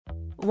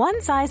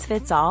One size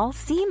fits all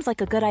seems like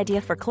a good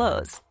idea for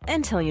clothes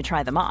until you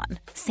try them on.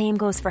 Same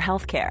goes for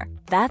healthcare.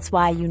 That's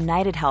why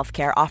United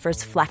Healthcare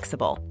offers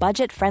flexible,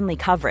 budget-friendly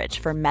coverage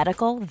for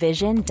medical,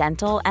 vision,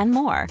 dental, and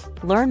more.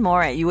 Learn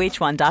more at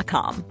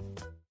uh1.com.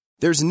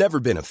 There's never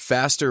been a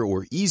faster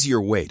or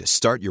easier way to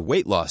start your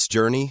weight loss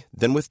journey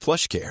than with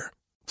PlushCare.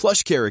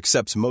 PlushCare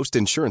accepts most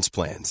insurance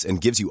plans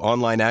and gives you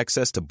online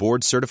access to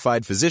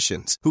board-certified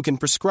physicians who can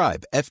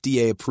prescribe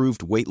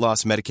FDA-approved weight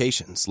loss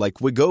medications like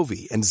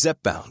Wegovy and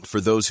Zepbound for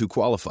those who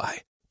qualify.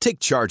 Take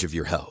charge of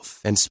your health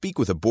and speak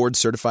with a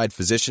board-certified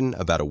physician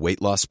about a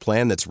weight loss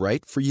plan that's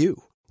right for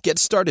you. Get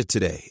started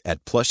today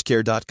at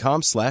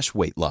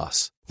plushcare.com/weight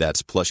loss.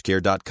 That's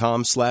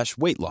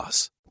plushcare.com/weight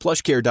loss.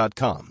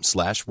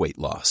 plushcare.com/weight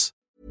loss.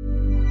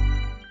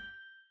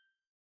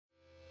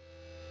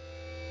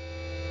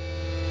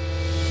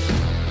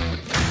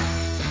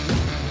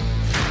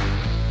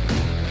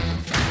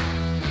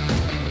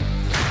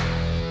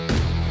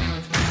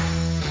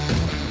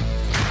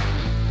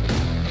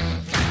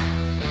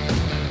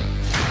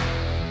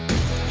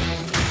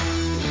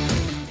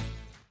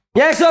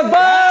 Yes, sir,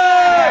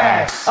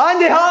 yes!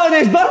 Andy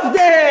Halliday's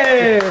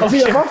birthday! Is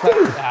it your birthday?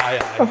 Aye.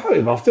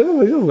 Happy birthday.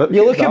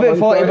 You look about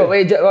 40, but what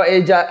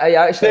age are you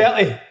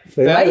actually?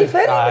 30. Are you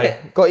 30?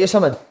 Got you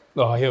something?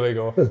 Oh, here we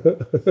go.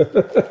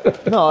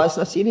 No, it's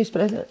not a serious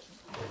present.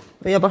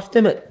 For your birthday,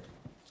 mate.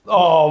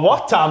 Oh,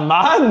 what a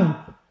man!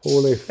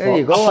 Holy fuck. There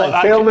you go.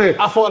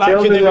 I thought that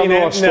could have been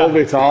a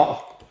strawberry tart.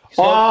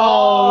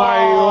 Oh my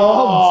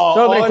God.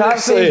 Strawberry tart,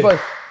 please, boy.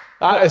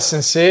 That is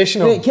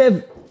sensational. Mate,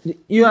 Kev,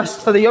 you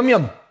asked for the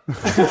yum-yum. What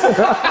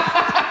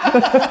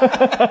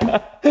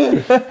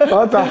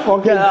a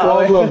fucking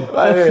problem.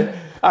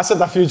 That's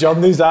had a few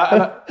journeys, that,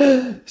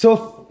 innit?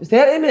 So, it's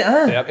 30, mate,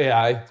 huh? 30,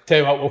 aye. Tell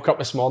you what, woke up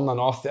this morning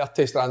and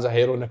 30 strands of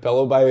hair on the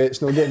pillow, by the way.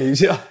 It's not getting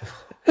easier.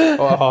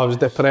 I was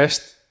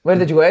depressed. Where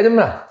did you go,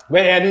 Edinburgh?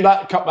 Went to Edinburgh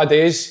a couple of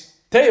days.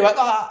 Tell you what,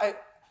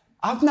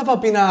 I've never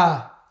been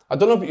I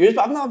don't know about you,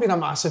 but I've never been a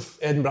massive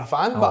Edinburgh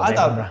fan, but I had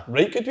a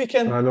right good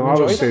weekend. I know, I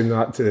was saying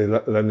that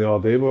to Lynn the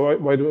other day, but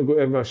why don't we go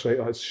to Edinburgh? She's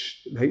like,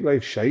 it's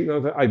nightlife's shite.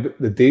 But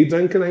the day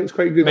drinking night's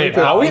quite good. Mate,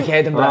 I like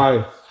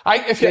Edinburgh.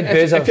 If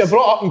you're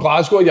brought up in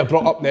Glasgow, you're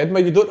brought up in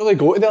Edinburgh, you don't really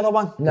go to the other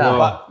one. No.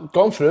 But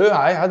gone through,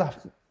 I had a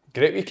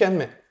great weekend,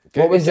 mate.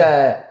 What was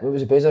the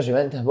boozers you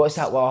went to? What's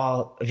that?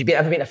 Well, have you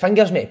ever been to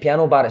Fingers, mate?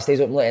 Piano bar, it stays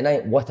open late at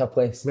night. What a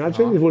place.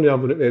 Imagine you've only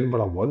ever been to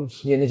Edinburgh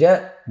once. You in the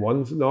jet?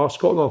 Once. No,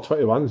 Scotland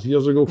 21s.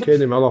 Years ago,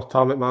 Kenny Miller,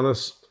 Tam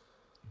McManus.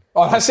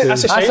 Oh, that's a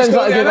shite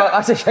story.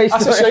 That's a shite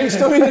story. That's a shite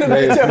story. No,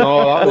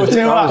 that was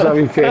a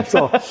weekend.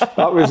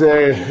 That was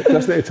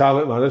listening to Tam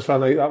McManus for a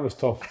night. That was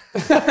tough.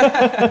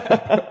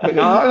 But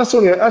no,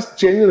 that's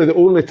genuinely the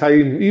only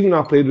time, even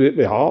I played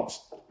with Hearts,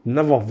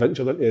 never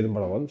ventured into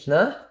Edinburgh once.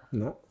 No?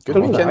 No. Good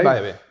weekend, by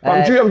the way.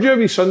 I'm due a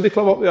wee Sunday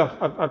club up there.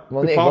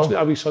 I'd pass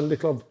a wee Sunday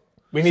club.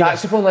 We need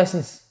saxophone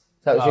lessons. Is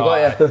that what you got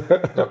here?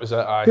 That was it,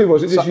 aye. Who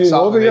was it? Just you and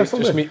Nobby or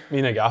something? Just me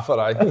and a gaffer,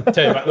 aye.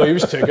 Tell you what, no, he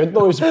was too good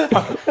though. He was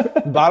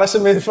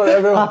embarrassing me for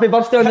everyone. Happy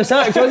birthday on the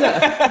sax, was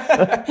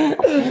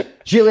it?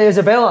 Gilles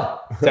Isabella.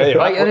 Tell you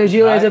what. Right,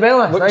 Gilles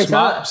Isabella. Looks nice,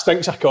 smart,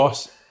 stinks of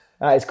cost.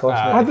 That is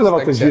cost. I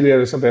delivered to Julia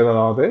Isabella the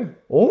other day.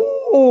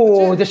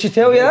 Oh, did she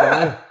tell you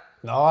that?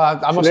 No,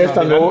 I must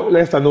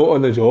left a note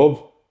on the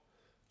job.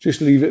 Just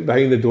leave it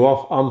behind the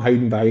door. I'm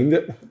hiding behind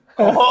it.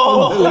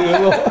 Oh!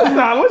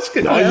 Nah, what's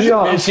going on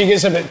here? She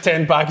gets about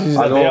 10 packages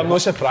a day. I'm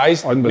not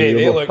surprised.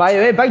 Unbelievable. By the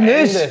way, big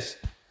news.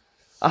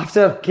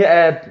 After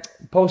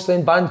Paul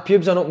Slane banned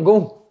pubes on open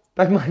goal,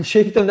 big man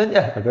shaking them, didn't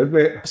you? I did,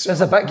 mate. There's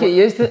a bit you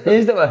used it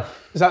with.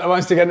 Is that the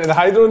ones to get into the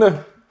hydro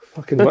now?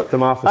 Fucking whipped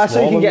them off. That's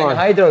how you can get in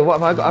hydro. What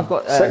have I got? I've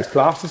got 6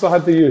 plasters I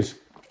had to use.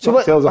 So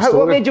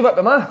what made you whip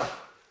them off?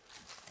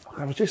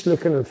 I was just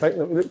looking and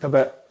thinking it looked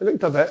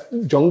a bit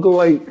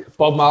jungle-like.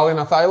 Bob Marley in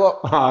a thigh lock.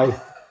 Aye.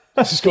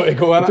 This has got to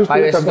go in it.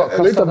 It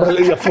looked a bit like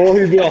your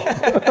forehead there.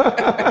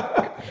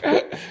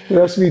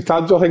 There's me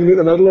Tadger hanging out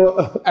the middle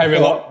of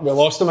it. We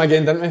lost him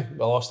again, didn't we?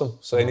 We lost him.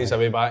 So he's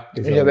away back.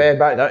 He's away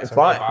back.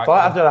 Flat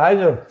after the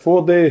hydro.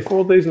 4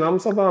 days in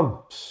Amsterdam.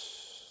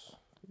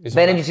 If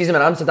anyone sees him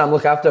in Amsterdam,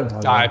 look after him.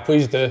 Aye,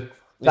 please do.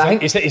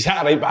 He's hit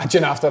a right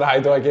badging after the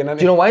hydro again, isn't he?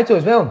 Do you know why too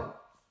as well?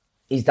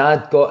 His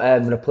dad got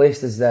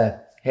replaced as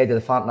the head of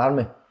the farting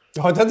army.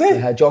 Oh, did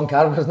he? John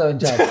Carver's now in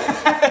charge.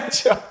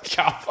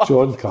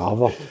 John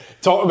Carver.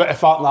 Talking about the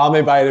farting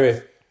army, by the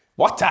way.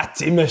 What a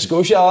team of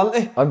Scotia, aren't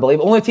they?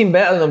 Unbelievable. Only team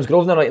better than them is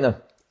Grosvenor right now.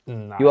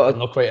 Nah,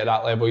 not quite at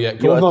that level yet.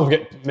 Grosvenor have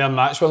got more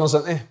match winners,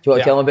 haven't they? Do you want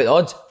to tell them about the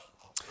odds?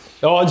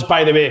 The odds,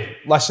 by the way,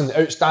 listen,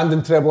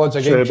 outstanding treble odds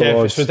again,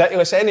 Kev. It's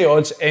ridiculous. Any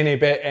odds, any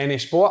bet, any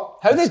sport.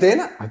 How are they doing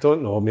it? I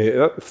don't know, mate.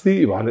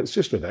 3-1, it's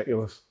just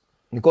ridiculous.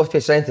 They go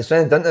to strength to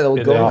strength, didn't they? They'll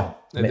go.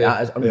 They Mate, do.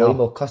 that is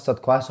unbelievable.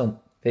 Custard croissant.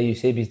 There you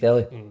say,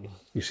 Deli.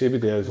 You say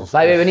Deli.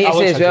 By the way, we need to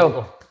say as well,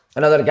 typical.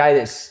 another guy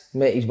that's,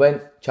 mate, he's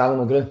went,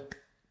 Charlie McGrew.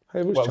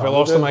 Hey, What, if we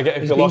lost him,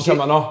 if we lost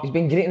him or not? He's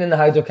been greeting in the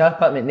hydro car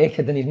park, mate,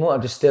 naked in his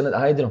motor, just staring at the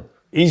hydro.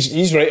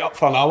 He's right up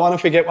for another one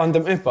if we get one,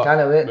 didn't we? But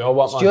Can't wait. we all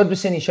want Stuart was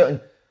saying he's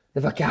shouting, The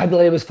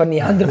vocabulary was for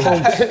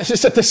Neanderthals. It's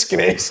just a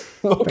disgrace.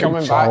 Not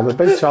coming back.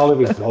 Big Charlie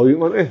was brilliant,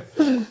 wasn't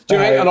he? Do you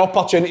think an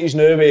opportunities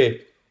now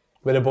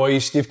with the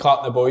boys, Steve Clark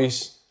and the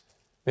boys,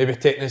 maybe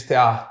taking us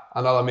to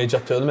another major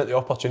tournament? The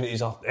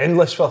opportunities are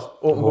endless for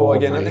open goal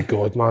again, my aren't they?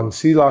 God, man.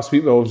 See, last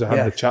week we obviously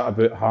had the chat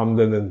about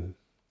Hampden, and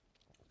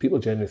people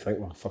generally think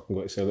we're fucking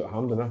got to sell out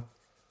Hampden,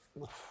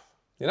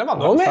 You never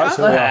know, mate. That's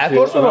Huh? how I of feel.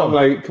 course we And I'm will.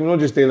 like, can we not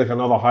just do like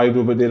another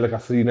Hydro, but do like a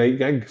 3-night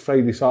gig,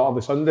 Friday, Saturday,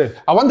 Sunday?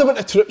 I wonder what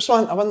the troops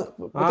want. I wonder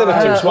what did the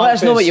troops want. Let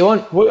us know what you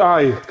want. What,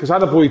 aye, because I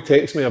had a boy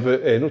text me about,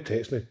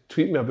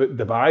 tweet me about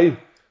Dubai. And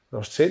I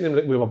was saying to him,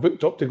 like, we were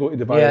booked up to go to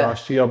Dubai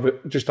last year,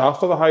 but just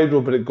after the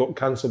Hydro, but it got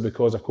cancelled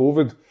because of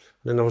COVID. And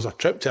then there was a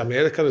trip to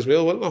America as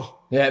well, wasn't there?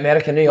 Yeah,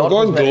 America, New York.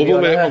 We're going was meant to be global,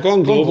 on mate. it, We're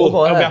going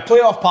global. There'll be a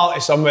playoff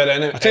party somewhere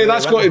in it. I tell you,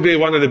 that's got to be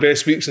one of the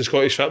best weeks in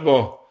Scottish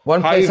football.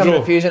 One place I'm Hydro.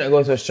 refusing to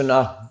go to is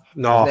Stranraer.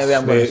 No, There's no way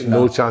I'm going to mate,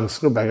 no Stranraer.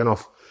 chance, no big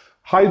enough.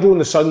 Hydro on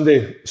the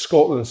Sunday,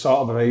 Scotland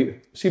Saturday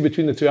night. See,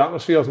 between the two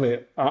atmospheres,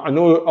 mate. I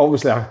know,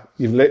 obviously,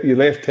 you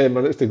left 10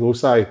 minutes to go,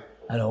 Si.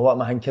 I know, what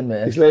am I thinking,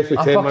 mate? He's left with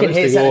I 10 fucking minutes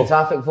hate to sitting go. in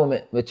traffic for me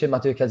with my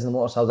two kids in the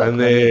motor, so I was And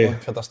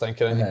like, For the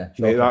stinker in.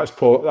 mate,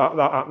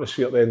 that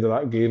atmosphere at the end of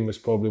that game was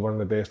probably one of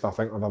the best I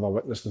think I've ever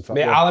witnessed in football.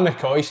 Mate, Alan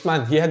McCoist,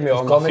 man, he had me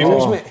on my commentary.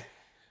 feels, mate.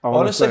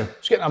 Honestly,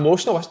 he's getting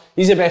emotional.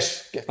 He's the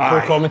best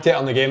co-commentator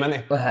in the game, isn't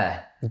he?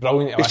 He's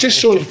brilliant. It's just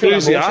so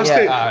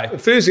enthusiastic,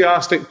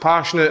 enthusiastic,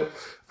 passionate,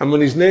 and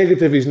when he's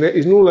negative, he's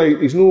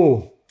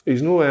no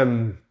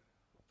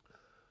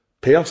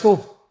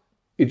personal.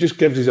 He just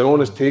gives his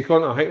honest take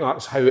on it. I think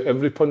that's how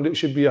every pundit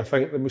should be. I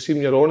think that we see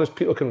when you're honest,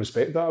 people can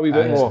respect that a wee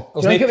bit more.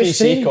 There's Do no you think it was PC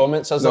strange?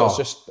 comments, is there? It's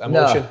just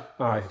emotion.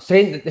 Aye.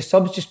 saying that the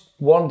subs just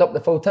warmed up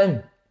the full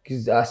time.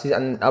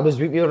 Because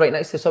we were right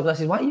next to the sub, and I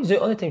said, why are you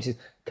out all the time? She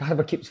says,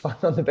 Carver keeps falling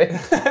on the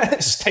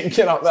bench.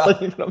 Stinking up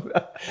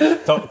there.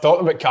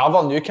 Talking about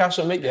Carver,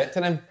 Newcastle, might get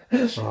to him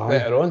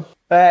later on.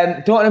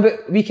 Talking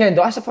about weekend,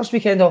 that's the first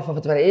weekend off I've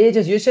had for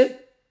ages, you said?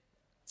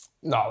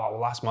 No, well,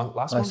 last month.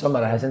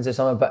 Summer, it has into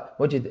summer, but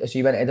so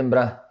you went to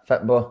Edinburgh,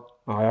 football?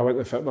 Aye, I went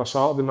to Fitness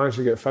Saturday, managed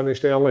to get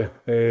finished early.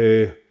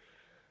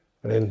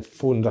 And then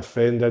phoned a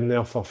friend in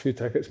there for a few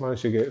tickets,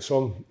 managed to get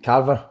some.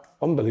 Carver.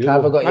 Unbelievable.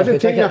 Carver got you a free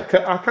ticket?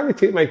 I can't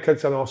take my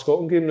kids to an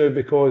All-Scotland game now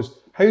because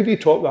how do you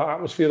top that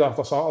atmosphere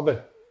after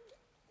Saturday?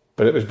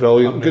 But it was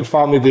brilliant. Good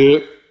family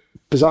day.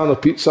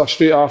 Pisano pizza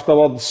straight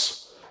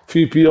afterwards.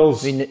 Few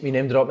beers. We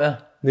name drop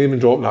there? Name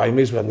and drop. Nah, you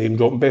may as well name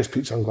drop. Best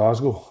pizza in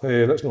Glasgow.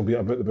 Let's not beat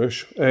about the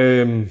bush.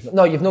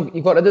 No, you've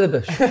got rid of the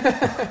bush.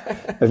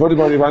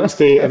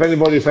 If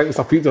anybody thinks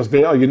their pizza's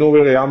better, you know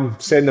where I am.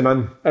 Send them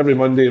in every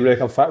Monday.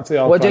 Record Factory.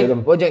 I'll What do try you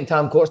them. think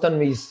Tam Court's done?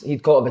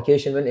 He'd caught a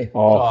vacation, wouldn't he?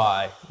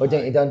 Aye. What do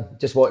you think he done?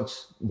 Just watch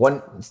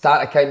one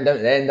start accounting down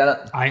to the end, didn't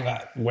it? I think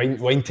that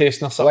wine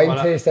tasting or something.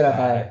 Wine tasting,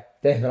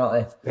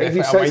 definitely. A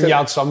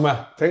vineyard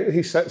somewhere. I think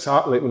he sits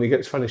at like when he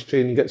gets finished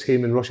training, gets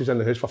home and rushes in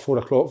the house for 4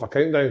 o'clock for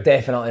countdown.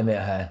 Definitely,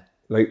 mate.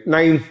 Like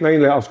nine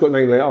letters, got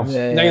 9 letters.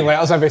 Yeah. 9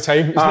 letters every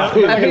time. It's not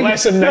even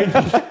less than 9.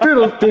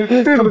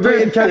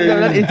 Completing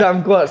countdown into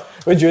Tam Court's.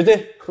 What did you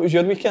do? What was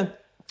your weekend?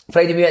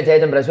 Friday we went to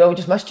Edinburgh as well, we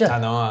just missed you. I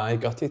know, I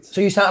got it.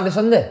 So you Saturday,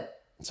 Sunday?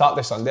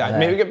 Saturday, Sunday.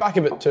 Maybe we get back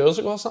about 2 hours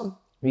ago or something.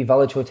 Wee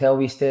Village Hotel,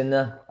 we stay in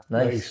there.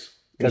 Nice.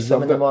 Good Kids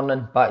swim in loved the it.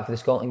 morning, back for the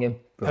Scotland game.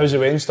 How's the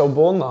Wayne still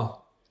born or are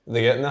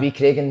they getting there? Wee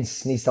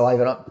Craigan's needs to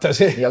liven up. Does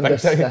he? The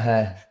youngest. Big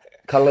time.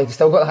 Curly,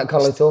 still got that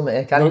curly toe,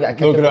 mate. Can't get a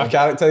kick. No out grew of a him.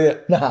 character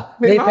yet. Nah,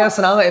 no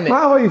personality, mate.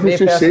 My wife No is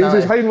just saying is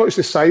personality. how much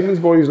the Simons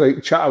boys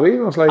like chat away,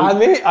 and I was like, And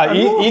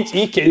mate,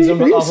 he kids him.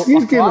 he's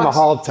giving them a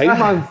hard time,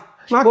 man.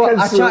 My What,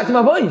 I kids, chat to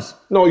my boys?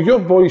 no, your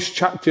boys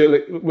chat to you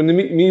like when they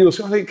meet me. They'll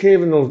say, "All right,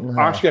 Kevin," they'll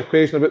ask you a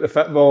question about the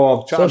football.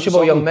 Or chat about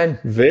Sociable young something. men.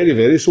 Very,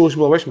 very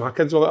sociable. I wish my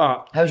kids were like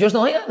that. How's yours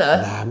not like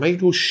that, Ah, mine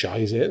goes shy,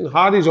 is it? And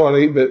Harry's all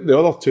right, but the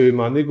other two,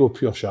 man, they go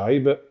pure shy.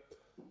 But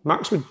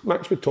Max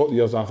would talk the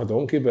years off a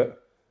donkey, but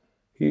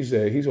he's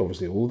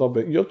obviously older.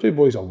 But your two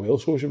boys are well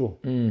sociable.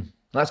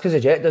 That's because the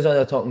Jet does all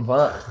the talking for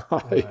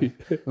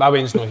that. My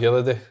Wayne's not here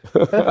today.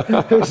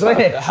 Who's like,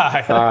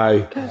 Aye.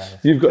 Aye,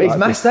 you've got he's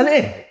that. missed, isn't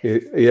he?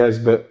 He is,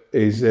 but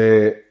he's.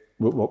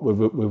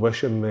 We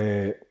wish him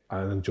an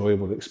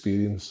enjoyable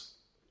experience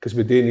because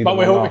we do need. But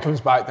we another- hope he comes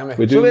back, don't we?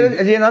 We do. So where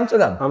is he in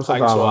Amsterdam?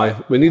 Amsterdam, so, aye.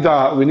 We need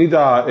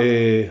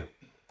a.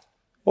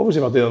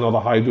 Obviously, if we're doing another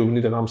Hydro, we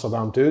need an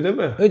Amsterdam too, don't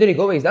we? Who did he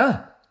go with his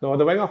dad? No,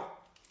 the winger.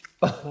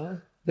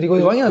 Did he go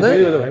with Winger, We did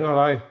need he? the winger,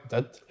 aye.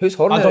 Did. Who's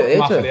horning I out don't come at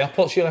off at the you?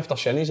 airport, she left her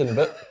shinnies in the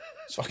boot.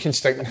 It's fucking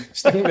stinking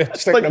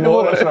the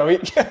motor for a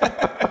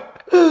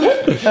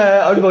week.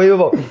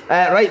 Unbelievable.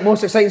 Right,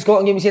 most exciting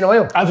Scotland game you've seen in a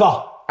while?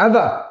 Ever.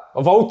 Ever.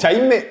 Of all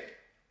time, mate.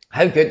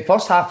 How good?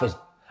 First half was...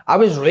 I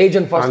was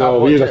raging first I know,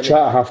 half. we had a watching it.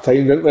 chat at half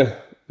time, didn't we?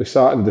 We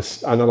sat and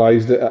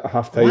analysed it at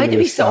half time. Why did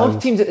we set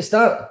off teams at the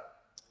start?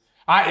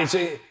 It's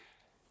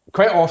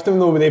quite often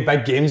though with the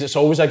big games, it's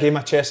always a game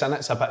of chess in it.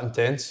 It's a bit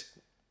intense.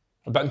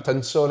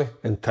 Sorry.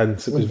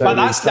 Intense. It was But very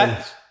that's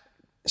intense.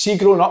 it. See,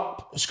 growing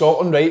up,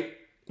 Scotland, right?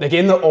 The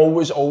game that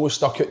always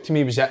stuck out to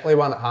me was Italy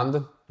one at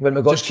Hampden. When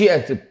we got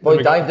cheated, the boy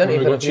dived, didn't he?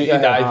 We for got the free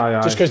cheated, kick? aye. Aye,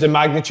 aye. Just because the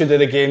magnitude of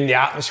the game, the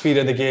atmosphere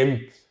of the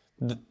game,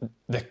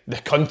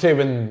 the country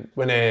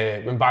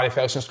when Barry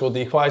Ferguson scored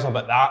the equaliser,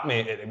 but that,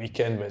 mate, at the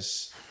weekend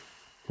was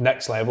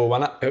next level,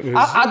 wasn't it?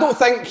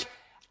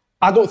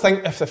 I don't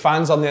think if the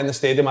fans aren't in the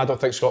stadium, I don't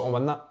think Scotland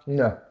win that.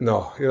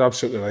 No, you're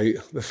absolutely right.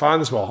 The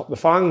fans,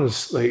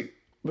 like,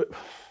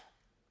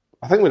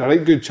 I think we had a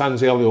right good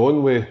chance early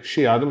on with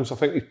Shea Adams. I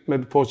think he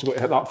maybe possibly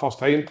hit that first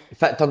time.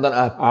 Fit turned into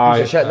a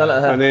piece of shit, didn't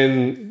it? And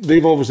then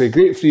they've obviously a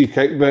great free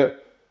kick,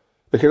 but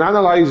they can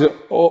analyse it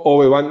all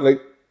we want.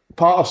 Like,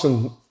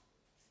 Patterson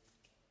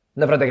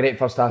never had a great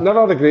first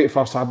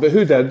half. But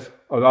who did?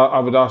 Or I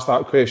would ask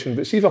that question.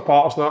 But see for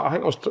Patterson, I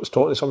think I was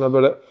talking to someone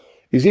about it.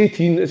 He's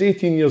 18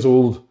 years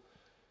old.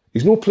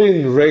 He's not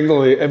playing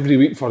regularly every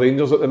week for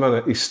Rangers at the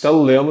minute. He's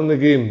still learning the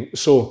game.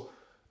 So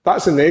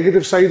that's the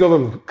negative side of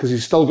him, because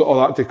he's still got all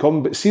that to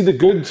come. But see the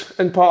good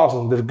in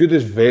Patterson. The good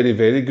is very,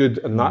 very good,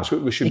 and that's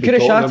what we should be talking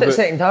about. He could have shot it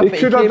second half, but he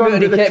came out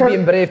and he kept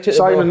being brave to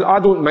Simon, the ball. I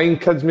don't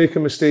mind kids making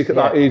a mistake at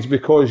that age,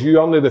 because you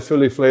aren't the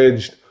fully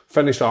fledged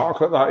finished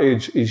article at that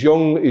age. He's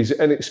young, he's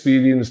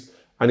inexperienced,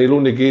 and he'll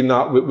only gain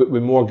that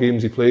with more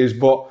games he plays.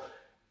 But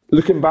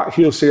looking back,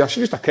 he'll say, I should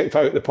just have kicked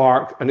out of the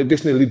park, and it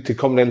doesn't lead to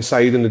coming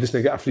inside and they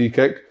doesn't get a free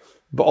kick.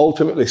 But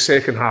ultimately,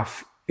 second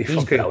half, he's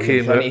fucking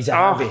came out.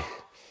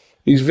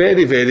 He's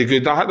very, very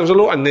good. There was a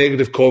lot of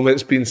negative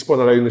comments being spun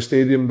around the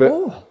stadium,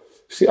 but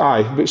see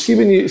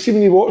when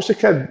you watch the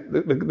kid,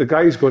 the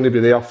guy's going to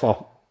be there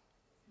for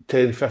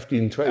 10,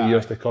 15, 20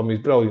 years to come. He's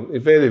brilliant.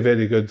 He's very,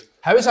 very good.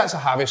 How is that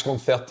Zahavi scoring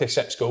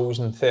 36 goals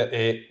and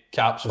 38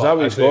 caps? Is that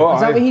what he's got?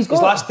 Is that what he's got?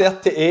 His last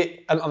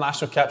 38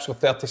 international caps with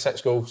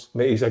 36 goals.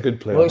 Mate, he's a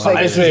good player. Looks like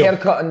his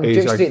haircut and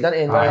Duke Street,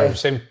 doesn't he?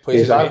 Same place.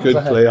 He's a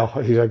good player.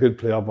 He's a good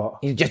player, but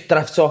he just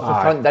drifts off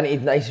the front, doesn't he?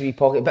 Nice wee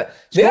pocket. But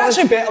they're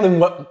actually better than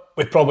what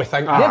we probably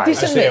think. They're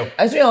decent, mate.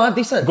 Israel are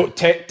decent.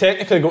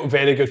 Technically got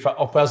very good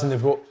football players, and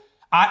they've got.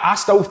 I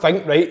still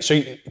think, right, so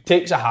you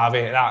take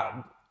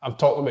Zahavi, I'm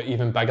talking about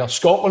even bigger.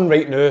 Scotland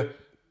right now,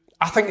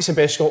 I think it's the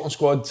best Scotland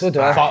squad for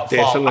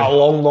a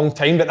long, long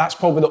time, but that's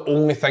probably the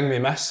only thing we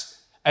miss,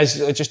 is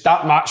just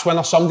that match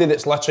winner, somebody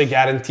that's literally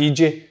guaranteed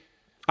you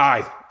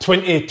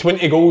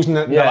 20 goals in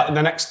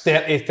the next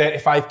 30,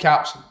 35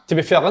 caps. To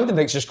be fair, Lyndon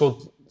Dykes just scored,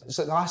 is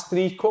it the last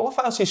 3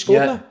 qualifiers he scored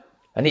now?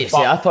 I need to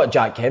say, I thought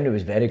Jack Henry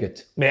was very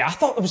good. Mate, I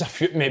thought there was a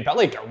few, mate,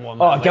 Billy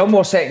Gilmore.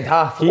 Gilmore second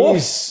half.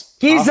 He's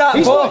that.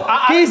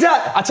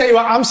 I tell you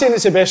what, I'm saying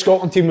it's the best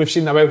Scotland team we've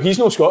seen in a while. He's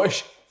not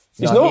Scottish.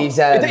 He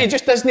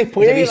just doesn't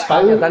play.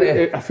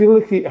 I feel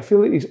like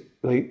he's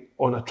like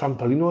on a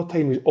trampoline all the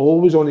time. He's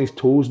always on his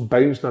toes,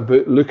 bouncing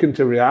about, looking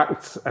to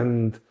react,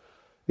 and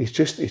he's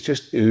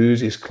just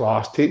oozes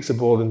class. Takes the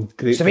ball in great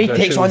positions. So he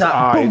takes on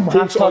that boom,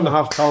 takes on the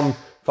half turn,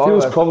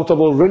 feels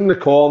comfortable, running the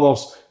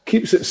corners,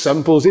 keeps it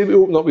simple. He's able to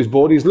open up his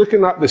body. He's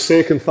looking at the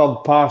second,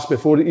 third pass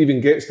before it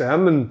even gets to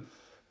him,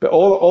 But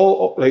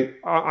all like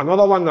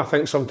another one I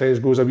think sometimes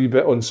goes a wee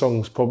bit unsung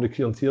is probably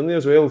Kieran Tierney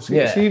as well.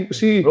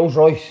 See, Rolls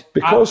Royce.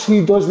 Because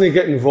he doesn't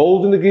get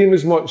involved in the game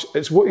as much,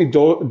 it's what he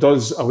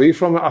does away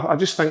from it. I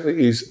just think that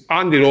he's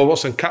Andy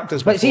Robertson,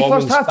 captain's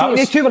performance. But see, first half,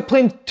 they two were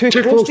playing too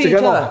close to each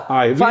other.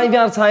 5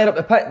 yards higher up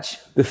the pitch.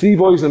 The 3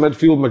 boys in the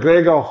midfield,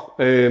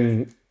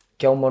 McGregor,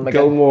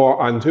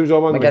 Gilmore and who's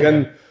on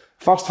McGinn.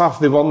 First half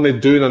they weren't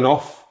doing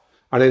enough.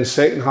 And then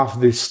second half,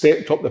 they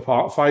stepped up the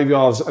park 5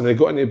 yards and they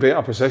got into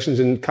better positions.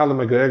 And Callum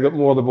McGregor got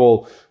more of the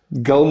ball.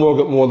 Gilmore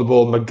got more of the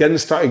ball. McGinn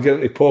started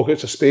getting into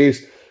pockets of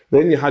space.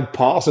 Then you had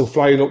Patterson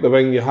flying up the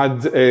wing. You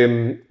had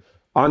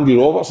Andy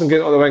Robertson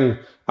getting up the wing.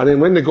 And then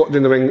when they got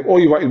down the wing, all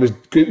you wanted was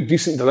good,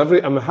 decent delivery.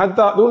 And we had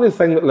that. The only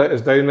thing that let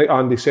us down, like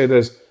Andy said,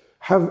 is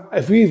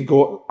if we've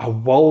got a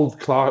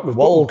world-class, we've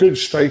got good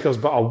strikers,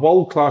 but a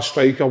world-class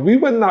striker, we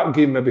win that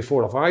game maybe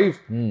 4 or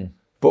 5.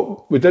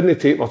 But we didn't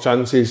take our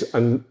chances,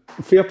 and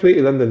fair play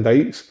to Lyndon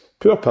Dykes,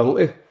 poor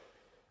penalty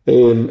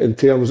in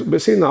terms.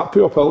 But saying that,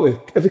 poor penalty.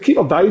 If the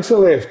keeper Dykes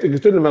left, he goes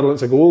down the middle,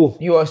 it's a goal.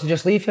 You want us to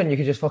just leave here and you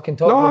could just fucking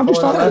talk? No, I'm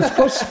just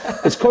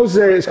it's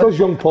because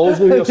young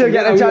Paul's not here. So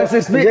getting a chance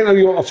to speak. I'm getting a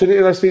wee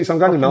opportunity this week, so I'm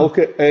going to milk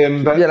it.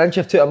 But you're inch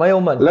of 2 a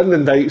mile, man.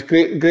 Lyndon Dykes,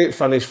 great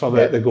finish for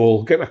the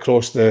goal. Getting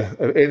across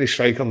any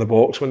striker in the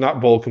box when that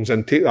ball comes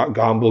in, take that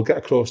gamble, get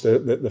across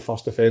the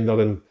first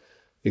defender and.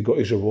 He got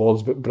his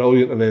rewards, but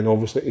brilliant, and then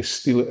obviously to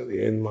steal it at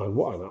the end, man,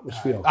 what an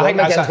atmosphere. I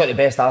think McGinn's got the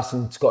best arse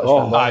in Scottish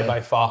football.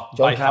 By far.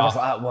 John Carver's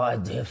like, what a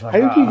day for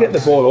How do you get the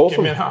ball off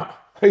him? How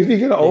do you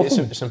get it off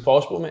him? It's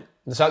impossible, mate.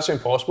 It's actually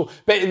impossible.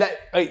 But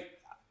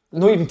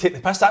not even take the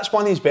piss, that's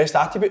one of his best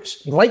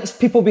attributes. He likes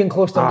people being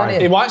close to him, doesn't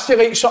he? He wants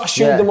to sort of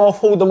shield them off,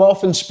 hold them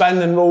off and spin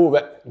and roll,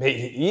 but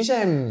mate, he's...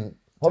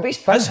 What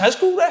about his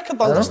goal record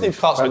under Steve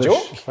Clark's a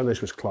joke. His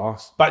finish was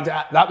class. But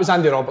that was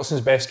Andy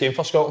Robertson's best game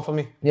for Scotland for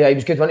me. Yeah, he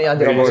was good, wasn't he?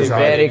 Andy Robertson was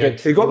very good.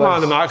 He got man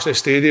of the match at the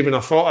stadium, and I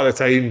thought at the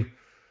time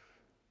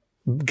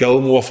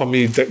Gilmore for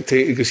me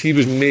dictated because he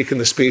was making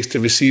the space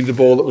to receive the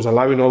ball that was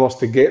allowing others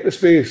to get the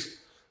space.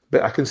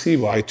 But I can see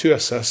why, 2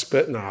 assists,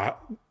 but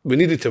we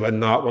needed to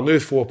win that. We're now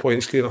 4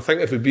 points clear. I think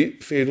if we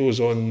beat Faroes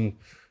on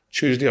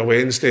Tuesday or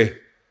Wednesday,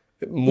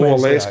 it more or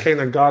less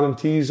kind of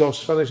guarantees us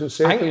finishing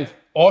second.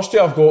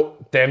 Austria have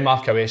got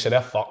Denmark away, so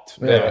they're fucked.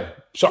 Yeah.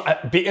 So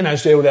beating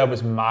Israel there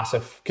was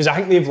massive because I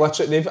think they've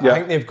literally they've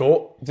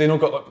not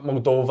got like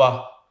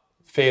Moldova,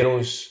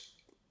 Faroes.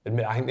 I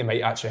think they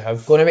might actually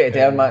have. Going away to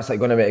Denmark's like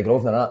going away to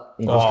Grosvenor, that.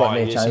 You just got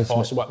no chance.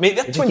 Impossible. Mate,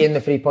 they're gained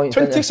the 3 points.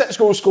 26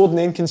 goals scored and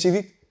 9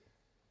 conceded.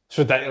 It's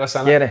ridiculous,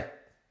 isn't it?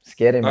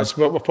 Scary, man. That's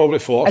what we're probably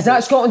for. Is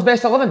that Scotland's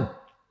best 11?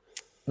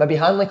 Maybe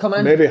Hanley coming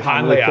in? Maybe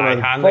Hanley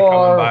coming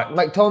back.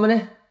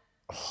 McTominay?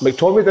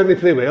 McTominay didn't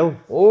play well.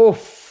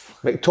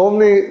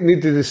 McTominay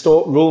needed to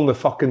stop rolling the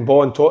fucking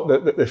ball and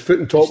the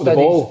foot on top of the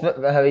ball.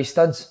 How he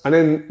studs. And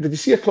then, did you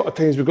see a couple of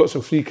times we got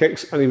some free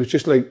kicks and he was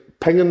just like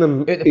pinging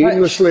them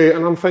aimlessly,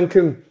 and I'm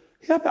thinking,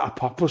 yeah, a bit of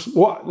purpose.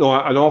 What? No,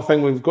 another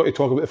thing we've got to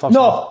talk about the first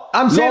half.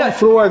 I'm saying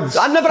throw-ins.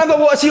 I never ever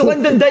want to see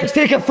Lyndon Dykes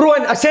take a throw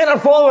in, a centre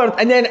forward,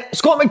 and then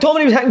Scott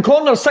McTominay was hitting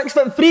corners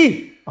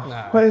 6'3".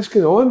 What is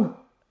going on?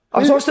 I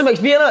was watching him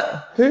experience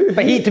it.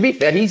 But to be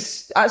fair,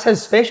 that's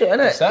his special, isn't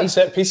it? That's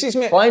set pieces,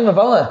 mate. Flying with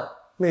Villa.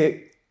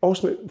 Mate,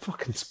 also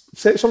fucking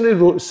somebody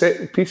wrote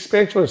set piece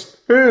specialist.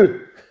 Who?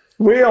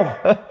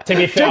 Where? To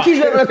be fair, Jackie's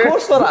went on a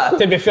course for that.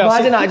 To be fair,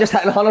 imagine that just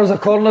hitting hundreds of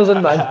corners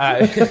and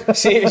man.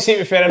 See, to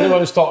be fair, everyone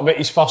was talking about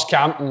his first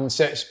camp and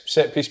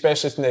set piece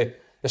specialist, and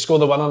they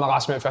scored the winner in the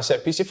last minute for a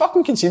set piece. He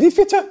fucking conceded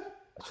for it.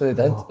 That's what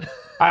they did.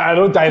 I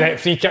know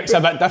direct free kicks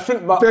a bit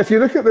different, but if you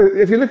look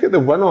at the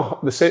winner,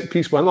 the set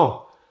piece winner,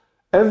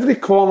 every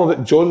corner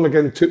that John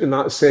McGinn took in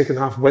that second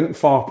half went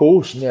far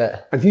post.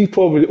 Yeah. And he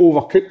probably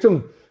overcooked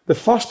him. The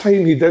first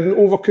time he didn't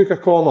overcook a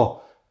corner,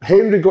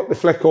 Henry got the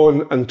flick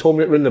on and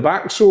Tommy were in the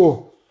back.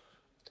 So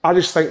I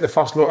just think the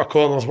first lot of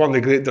corners were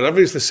the great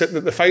deliveries.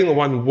 The final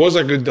one was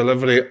a good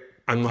delivery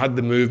and had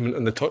the movement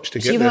and the touch to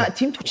get there. See that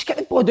team, just get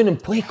the ball down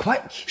and play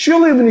quick.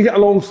 Surely when you get a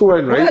long throw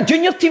in, right? A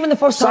junior team in the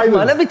first half,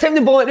 man. Every time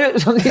the ball went out,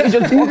 somebody was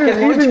just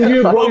even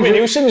you boys, Robbie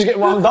Nielsen was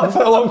getting warmed up for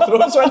the long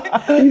throws,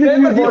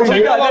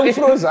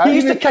 he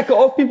used to kick it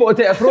off people to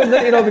take a throw,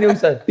 didn't he, Robbie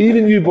Nielsen?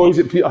 Even you boys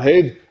at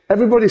Peterhead,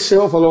 everybody set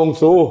off a long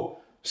throw.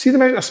 See the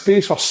amount of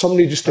space for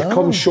somebody just to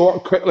come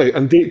short quickly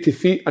and date to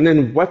feet and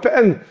then whip it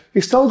in.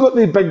 You still got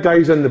the big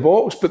guys in the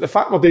box, but the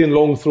fact we're doing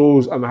long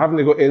throws and we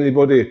haven't got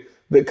anybody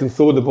that can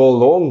throw the ball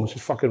long, which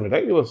is fucking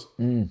ridiculous.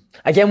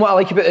 Again, what I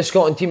like about the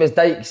Scotland team is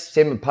Dykes,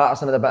 same with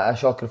Patterson, had a bit of a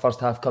shocker the first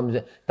half comes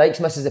in. Dykes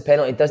misses the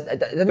penalty, it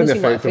didn't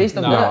seem like it faced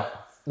him, did it?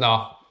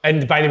 No.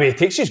 And by the way, he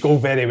takes his goal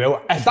very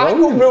well. If that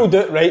got ruled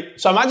out, right,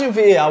 so imagine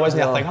VAR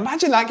wasn't a thing,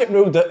 imagine that get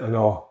ruled out. I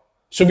know.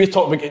 So we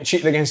talk about getting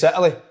cheated against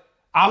Italy.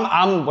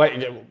 I'm like,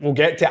 we'll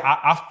get to it.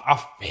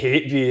 I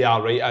hate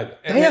VAR, right?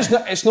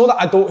 It's not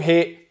that I don't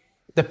hate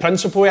the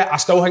principle of it. I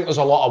still think there's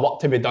a lot of work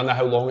to be done of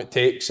how long it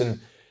takes and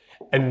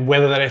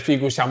whether the referee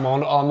goes to a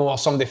monitor or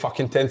somebody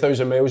fucking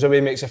 10,000 miles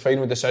away makes a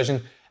final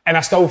decision. And I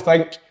still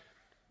think,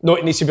 no,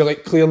 it needs to be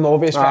like clear and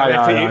obvious for a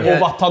referee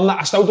to overturn that.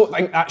 I still don't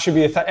think that should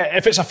be the thing.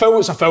 If it's a foul,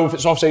 it's a foul. If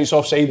it's offside, it's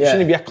offside. It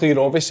shouldn't be a clear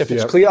obvious. If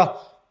it's clear,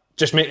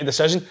 just make the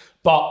decision.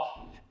 But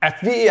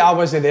if VAR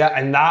wasn't there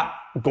and that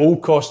goal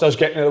cost us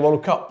getting to the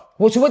World Cup.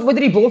 Well, so what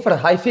did he blow for?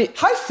 High feet?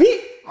 High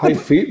feet? High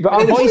feet,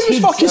 but he was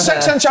fucking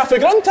 6 inch off the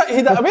ground, he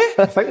hid it away.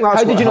 I think that's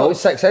how did you know it was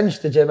 6 inch?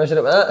 Did you measure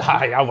it with that?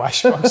 Aye, I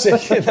wish. I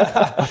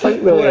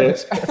think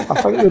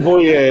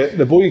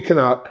the boy kind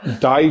of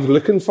dived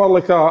looking for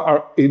like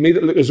he made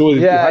it look as though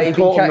he had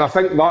caught him, and I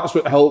think that's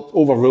what helped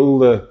overrule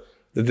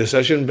the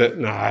decision. But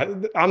nah,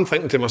 I'm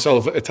thinking to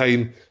myself at the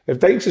time, if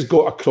Dykes has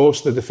got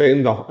across the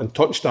defender and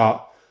touched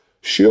that,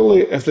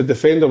 surely if the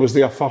defender was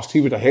there first,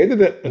 he would have headed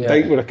it and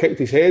Dyke would have kicked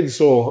his head.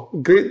 So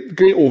great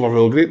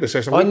overrule, great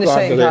decision. I'm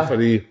glad the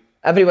referee.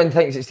 Everyone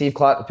thinks that Steve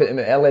Clarke put him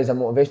out early as a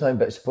motivational,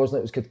 but supposedly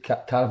it was good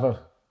Carver.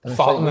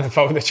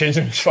 The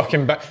changing was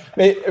fucking big.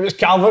 Mate, it was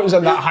Carver, it was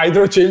in that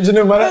hydro changing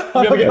room, wasn't it?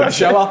 We were getting a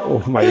shower.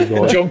 Oh my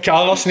God. John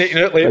Carver sneaking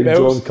out late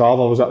bells. John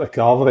Carver was at the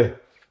Calvary.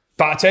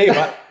 But I tell you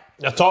what,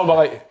 you're talking about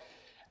like,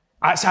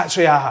 that's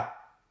actually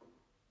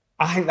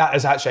I think that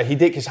is actually a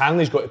headache because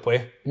Hanley's got to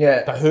play.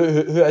 Yeah. But who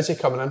is he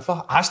coming in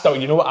for? I still.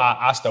 You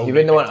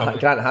wouldn't want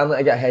Grant Hanley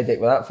to get a headache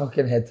with that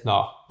fucking head.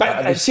 No.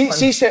 But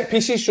see set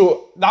pieces,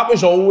 so that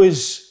was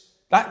always,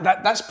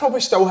 that's probably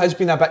still has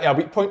been a bit of a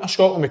weak point of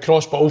Scotland with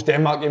cross balls.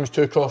 Denmark games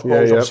 2 cross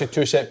balls, obviously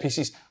 2 set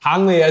pieces.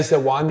 Hanley is the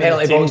one.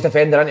 Penalty box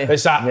defender, isn't he?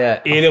 It's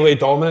that aerially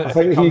dominant. I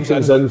think he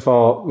comes in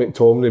for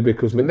McTominay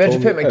because McTominay. Where'd you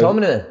put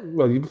McTominay in?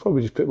 Well, you'd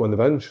probably just put him on the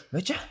bench.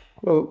 Would you?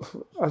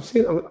 Well, I've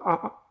seen.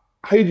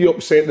 How do you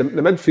upset the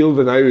midfield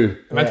now?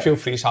 The midfield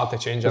three is hard to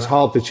change. It's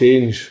hard to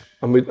change,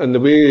 and the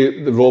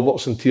way the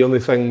Roberts and Tierney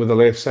thing with the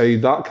left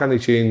side, that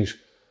can't change.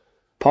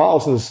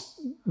 Patterson's,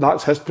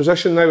 that's his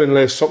position now,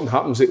 unless something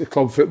happens at the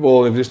club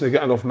football and if he doesn't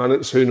get enough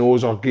minutes, who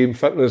knows, or game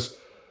fitness.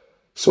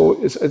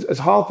 So it's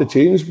hard to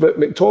change. But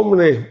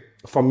McTominay,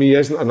 for me,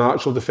 isn't a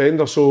natural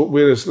defender. So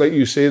whereas, like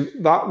you said,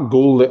 that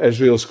goal that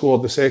Israel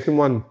scored, the second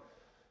one.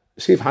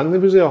 See if Hanley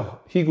was there,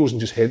 he goes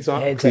and just heads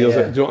that, clears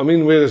it. Do you know what I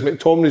mean? Whereas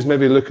McTominay's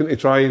maybe looking to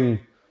try and...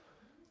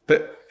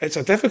 But it's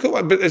a difficult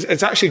one, but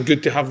it's actually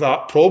good to have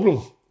that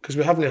problem because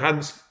we haven't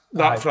had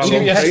that for a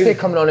long time. Christie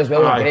coming on as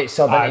well, a great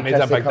sub. Made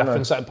a big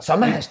difference.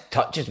 Some of his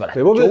touches were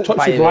He brought out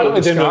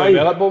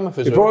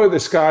the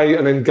Sky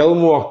and then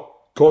Gilmore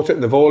caught it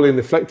in the volley and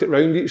they flicked it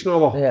round each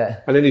other. Yeah.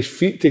 And then his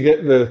feet to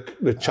get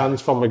the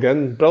chance for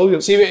McGinn.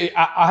 Brilliant. See,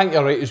 I think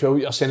you're right as well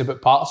what you're saying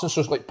about Patterson.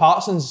 So it's like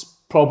Patterson's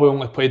probably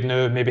only played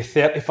now maybe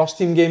 30 first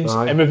team games.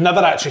 Aye. And we've never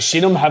actually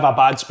seen him have a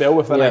bad spell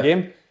within a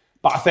game.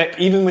 But I think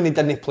even when he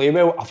didn't play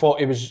well, I thought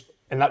he was,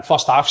 in that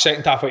first half,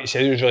 second half, what you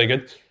said, he was really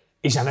good.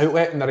 He's an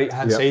outlet on the right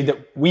hand side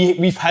that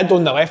we've had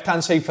on the left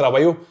hand side for a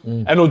while.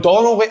 And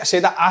O'Donnell, like I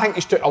said, I think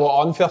he's took a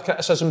lot of unfair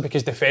criticism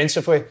because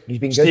defensively, he's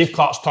been Steve good.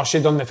 Clark's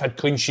touched on, they've had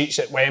clean sheets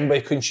at Wembley,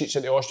 clean sheets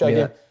at the Austria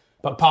game.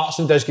 But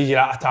Patterson does give you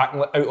that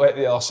attacking outlet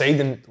to the other side.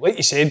 And like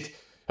you said,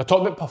 you're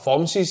talking about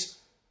performances.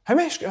 How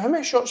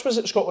many shots was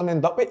it Scotland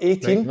ended up with?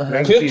 18?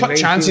 Clear-cut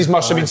chances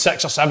must have been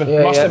 6 or 7.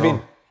 Have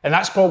been. And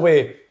that's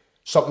probably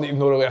something that you've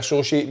not really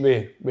associated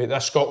with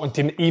this Scotland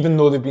team, even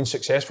though they've been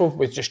successful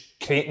with just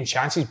creating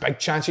chances, big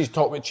chances.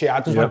 Talk about Che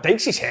Adams, Van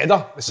Dijk's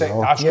header, the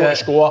second half, got to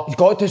score. He's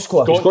got to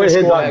score. He's got to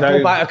head that down.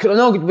 Go back,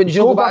 no, but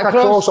you go back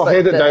across or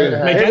head it down.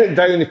 Head it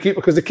down the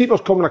keeper, because the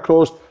keeper's coming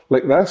across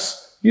like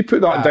this. You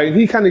put that down,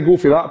 he can't go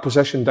for that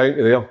position down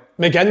to there.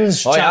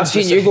 McGinn's chance. I've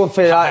seen you go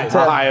for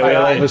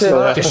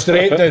that. Just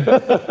straight down.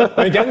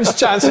 McGinn's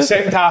chance in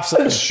second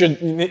half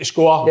should need to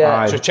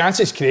score. So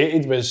chances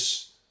created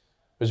was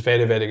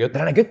very, very good.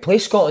 They're in a good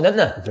place, Scotland,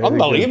 aren't they?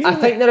 Unbelievable. I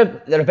think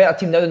they're a better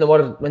team now than they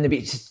were when they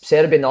beat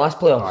Serbia in the last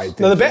playoffs.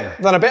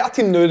 They're a better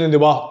team now than they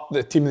were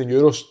the team in the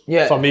Euros.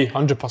 For me,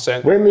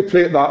 100%. When they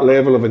play at that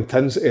level of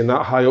intensity and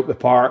that high up the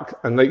park,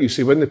 and like you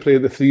see, when they play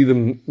the three of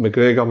them,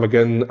 McGregor,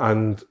 McGinn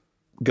and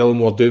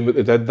Gilmore doing what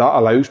they did, that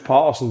allows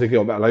Patterson to get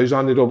up, it allows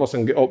Andy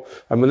Robertson to get up,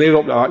 and when they're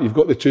up to that, you've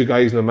got the two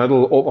guys in the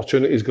middle,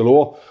 opportunities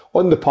galore.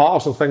 On the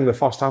Patterson thing in the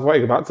first half, I want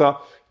to go back to that,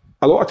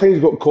 a lot of times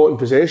he got caught in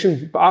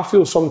possession, but I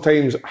feel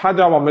sometimes, had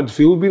our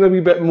midfield been a wee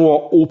bit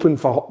more open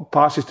for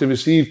passes to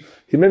receive,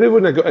 he maybe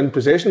wouldn't have got in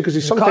possession,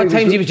 because sometimes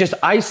he was just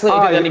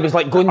isolated and he was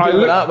like going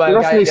doing that way.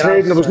 Rough in his head,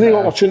 and there was no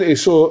opportunity.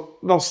 So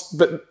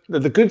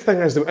the good thing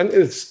is that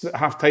into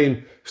half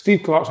time,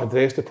 Steve Clark's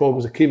addressed the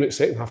problems that came out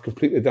second half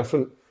completely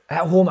different.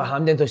 At home at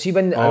Hampden, though, see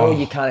when, I know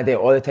you can't do it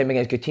all the time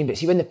against good teams, but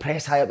see when they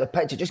press high up the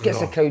pitch, it just gets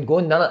the crowd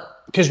going, doesn't it?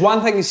 Because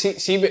one thing is,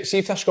 see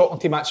if the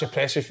Scotland team actually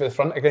presses for the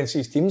front against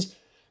these teams,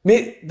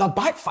 mate, their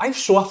back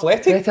five's so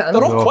athletic.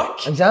 They're all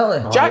quick.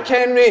 Exactly. Jack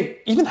Henry,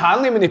 even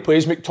Hanley when he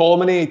plays,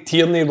 McTominay,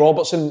 Tierney,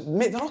 Robertson,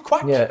 mate, they're all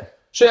quick. Yeah.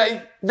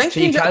 So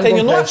 19 out of 10,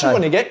 you're not actually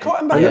going to get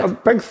caught in by it. A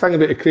big thing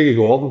about Craigie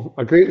Gordon,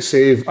 a great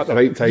save at the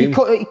right time. He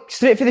caught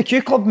straight for the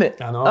Q Club, mate.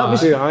 I know.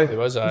 He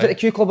was at the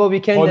Q Club all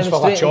weekend. He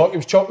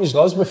was chopping his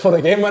gloves before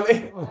the game, wasn't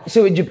he?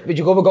 So would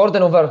you go with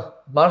Gordon over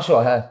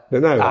Marshall?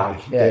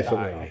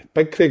 Definitely.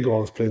 Big Craig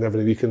Gordon's playing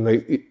every week, and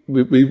like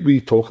we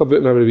talk about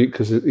him every week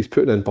because he's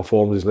putting in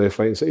performances left,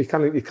 right, and so he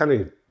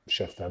can't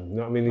shift him. You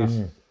know what I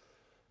mean?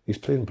 He's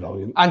playing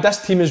brilliant. And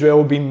this team as well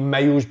will be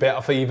miles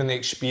better for even the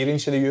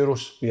experience of the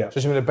Euros. Yeah.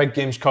 So when the big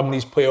games come,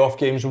 these playoff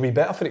games will be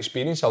better for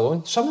experience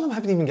alone. Some of them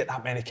haven't even get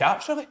that many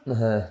caps, really.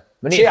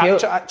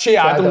 Che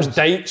Adams,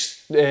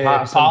 Dykes,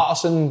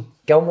 Patterson.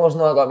 Gilmore's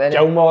not got many.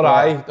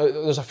 Aye.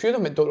 There's a few of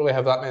them that don't really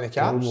have that many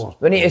caps.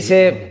 We need to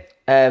say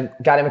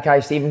Gary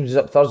Mackay-Stevens was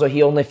up Thursday.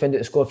 He only found out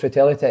the score through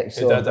teletext.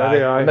 So he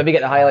did, maybe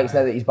get the highlights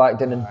now that he's back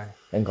down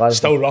in Glasgow.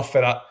 Still rough for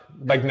that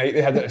big night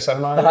they had at the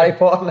cinema. The Harry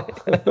Potter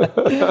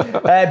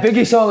night.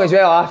 Boogie song as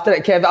well after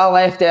it, Kev. I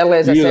left early,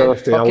 as I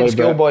said, fucking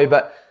schoolboy,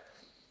 but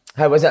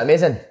how was it?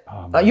 Amazing.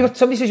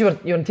 Somebody says you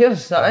were in tears,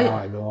 is that right?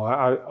 I know,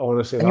 I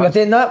honestly. And you were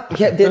doing that? You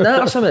kept doing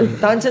that or something?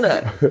 Dancing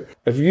it?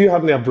 If you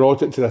hadn't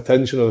brought it to the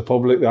attention of the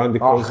public, the Andy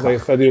Considine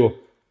video,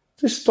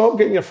 just stop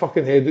getting your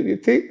fucking head. You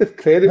take the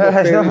credit where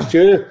credit's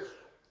due.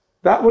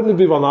 That wouldn't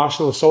be our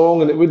national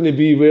song, and it wouldn't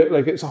be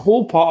like it's a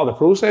whole part of the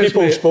process.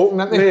 People have spoken,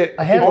 haven't they?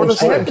 I heard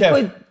they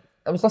played.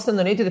 I was listening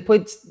on the radio. They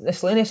played the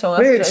Slaney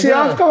song. Mate, see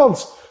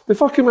afterwards, they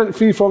fucking went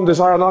Free From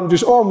Desire, and I'm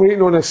just I'm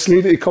waiting on a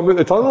Slaney to come out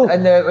the tunnel.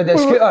 And with the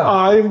scooter.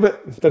 Aye,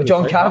 but with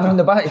John Carver in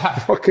the back.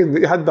 Fucking,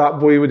 you had that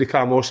boy with the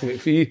Carmoss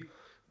McPhee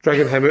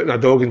dragging him out in a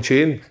dog and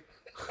chain.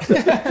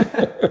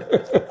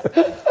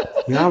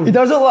 He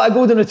does a lot of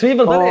golden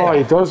retriever, doesn't he? Oh,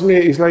 he does,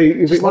 mate. He's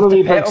like one of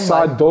those big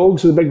sad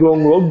dogs with the big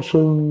long legs.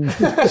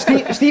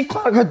 Steve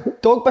Clark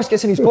had dog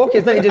biscuits in his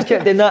pockets, then he just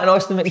kept doing that in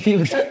Austin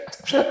McField.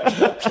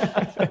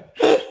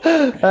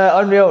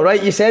 Unreal,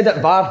 right? You said it,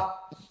 VAR.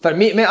 For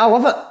me, mate, I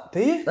love it. Do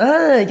you?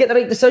 You get the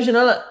right decision,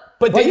 innit?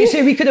 But do you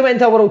say we could have went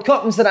to a World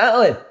Cup instead of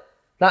Italy?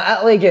 That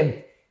Italy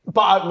game.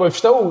 But we've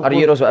still... Or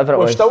Euros, whatever it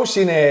was.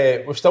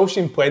 We've still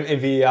seen plenty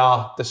of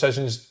VAR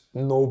decisions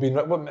no being...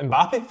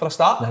 Mbappe, for a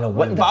start. No,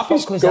 what Mbappe's the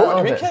fuck was goal that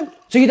on the weekend.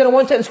 So you didn't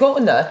want it in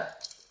Scotland, there?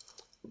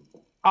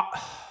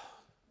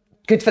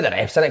 Good for the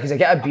refs, innit? Because they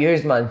get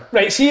abused, man.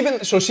 Right, see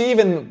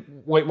even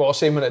like what I was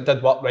saying when it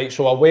did work, right?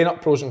 So I weighing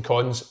up pros and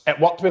cons. It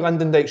worked with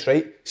Lyndon Dykes,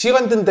 right? See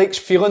Lyndon Dykes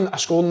feeling of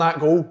scoring that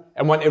goal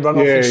and wanting to run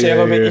off and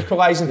celebrate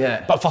equalising.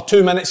 Yeah. But for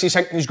 2 minutes he's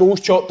thinking his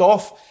goal's chopped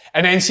off.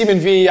 And then see when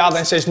VAR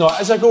then says, no,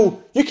 it is a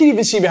goal. You can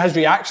even see with his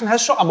reaction,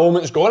 his sort of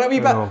moment's gone a wee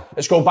bit.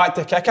 It's gone back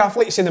to kick-off.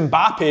 Like saying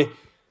Mbappe,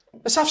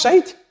 it's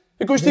offside.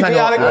 It goes to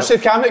VAR, it goes to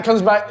the camera, it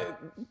comes back,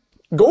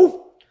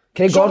 goal.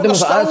 Craig Gordon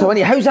was like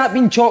that, how's that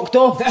been chalked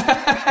off?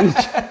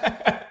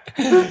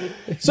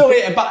 So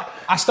wait, but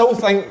I still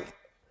think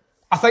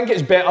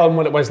it's better than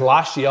what it was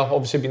last year,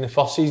 obviously being the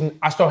first season.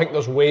 I still think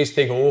there's ways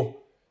to go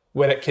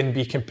where it can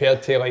be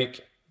compared to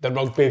like the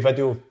rugby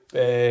video.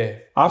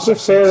 I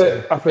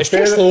prefer it's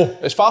too slow.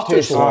 It's far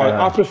too slow.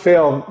 I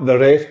prefer the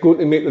ref going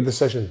to make the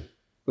decision.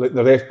 Like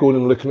the ref going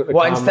and looking at the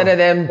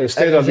camera.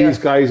 Instead of these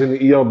guys in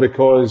the ear,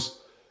 because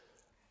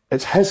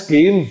it's his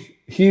game.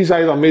 He's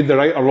either made the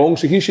right or wrong,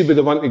 so he should be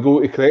the one to go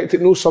to correct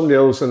it, no somebody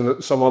else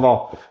and some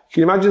other.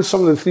 Can you imagine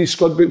some of the 3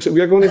 scud books that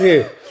we're going to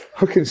get?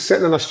 Fucking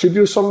sitting in a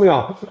studio somewhere.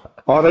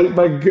 All right,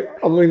 big.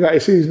 I'm not going to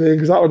say his name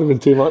because that would have been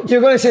too much.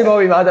 You're going to say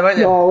Bobby Madden, weren't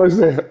you? No,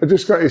 wasn't it? I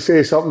just got to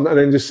say something and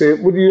then just say,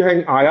 what do you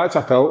think? Aye, that's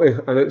a penalty.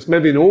 And it's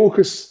maybe no,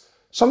 because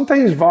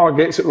sometimes VAR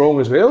gets it wrong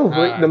as well.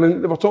 Like, I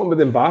mean, they were talking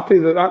about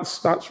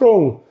Mbappe, that's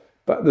wrong.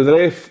 But the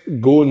ref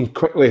going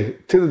quickly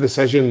to the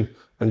decision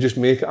and just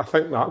make it, I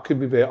think that could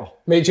be better.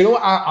 Mate, do you know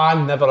what I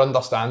never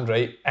understand,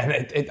 right?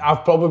 And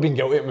I've probably been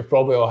guilty, and we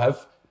probably all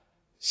have.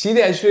 See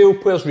the Israel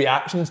players'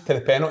 reactions to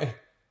the penalty?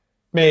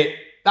 Mate,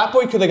 that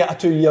boy could have got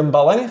a 2-year in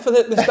Berlin for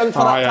the stint for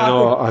that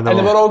tackle. I know. And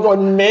they were all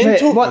going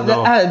mental. Mate,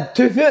 what,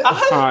 2 foot?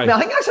 I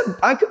think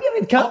that could be a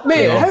red card.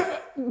 Mate,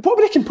 what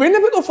were they complaining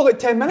about though for like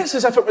 10 minutes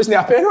as if it wasn't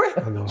a penalty?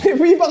 I know.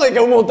 We were like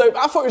Gilmore down.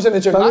 I thought it was in the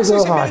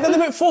gymnastics. They did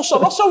about 4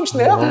 somersaults in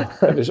there.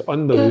 It was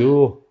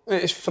unbelievable.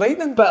 It's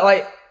frightening. But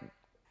like,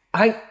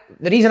 I think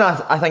the reason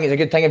I think it's a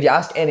good thing, if you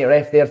ask any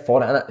ref, they're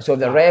for it, innit? So if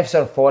the refs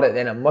are for it,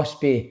 then it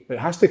must be. It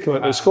has to come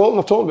out. In Scotland,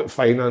 they're talking about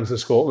finance in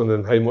Scotland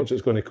and how much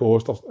it's going to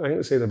cost. I think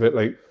it's saying about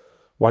like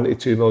 £1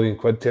 to £2 million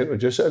to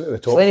reduce it into the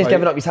top. Slaney's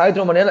giving up his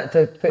hydro money, innit,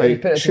 to put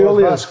it.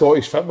 Surely in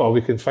Scottish football,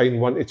 we can find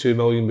 £1 to £2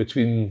 million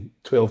between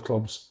 12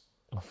 clubs.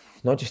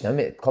 Not just now,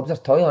 mate. Clubs are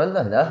toiling,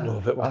 aren't they?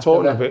 No, but we're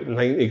talking about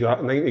 90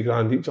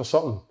 grand each or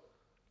something.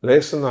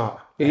 Less than that.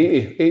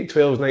 80, 8,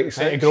 12,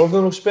 96. 80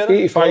 Grosvenor will spare it.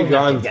 85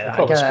 grand.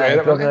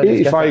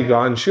 85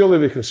 grand. Surely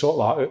we can sort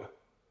that out.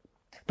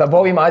 But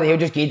Bobby Madden, he'll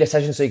just give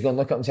decisions so you can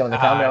look at himself on the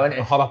camera, won't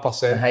he?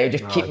 100%. He'll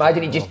just keep,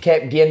 imagine he just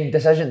kept giving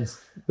decisions.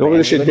 No, but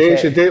they should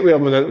date with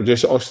him and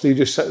introduce us three,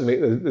 just sit and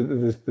make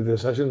the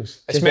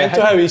decisions. It's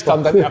mental how he's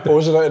turned into a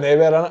poser out of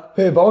nowhere, isn't it?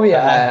 Who, Bobby?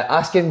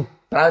 Asking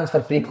brands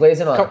for free clays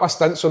and all that. Couple of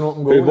stints on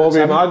open goal. Bobby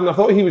Madden, I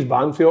thought he was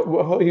banned for.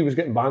 I thought he was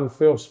getting banned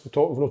for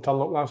talking for no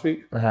turn up last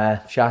week.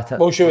 Shat it.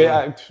 Well, sure,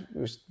 he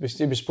was supposed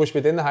to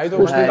be doing the high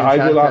supposed to be the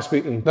high last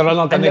week. And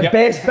the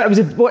best bit, was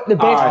the best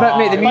bit,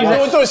 mate, the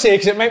music. Don't say,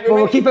 because it might be.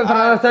 We'll keep it for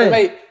another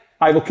time.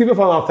 We'll keep it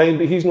for another time,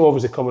 but he's not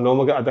obviously coming on.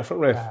 We'll get a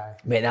different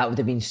ref. Mate, that would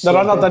have been so. The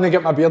runner didn't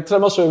get my beard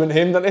trimmer, so he went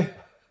home, didn't he?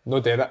 No,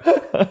 did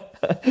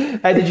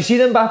it. Did you see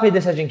the Mbappe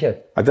decision,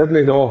 kid? I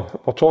didn't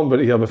know. We're talking about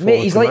it here before.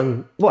 Mate, he's like,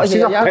 what is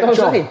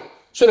it?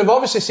 So they've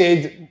obviously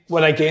said,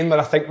 where I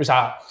think was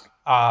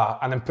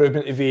an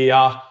improvement to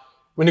VAR.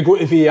 When they go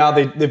to VAR,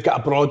 they've got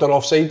a broader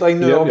offside line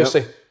now,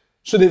 obviously. Yep.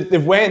 So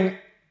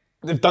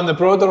they've done the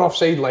broader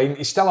offside line.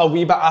 He's still a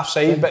wee bit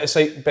offside, but it's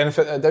like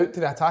benefit of the doubt to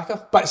the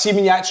attacker. But see,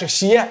 when you actually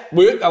see it,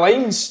 without the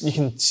lines, you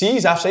can see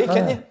he's offside,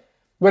 can't you?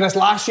 Whereas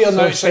last year,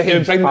 now it's like they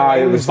would bring the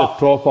lines. It was the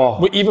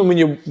proper. Even when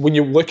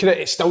you look at it,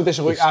 it still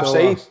doesn't look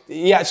offside.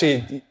 He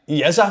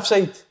is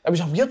offside. It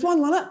was a weird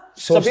one, wasn't it?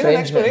 So Has there been an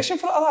explanation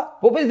for it like that?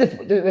 What was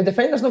the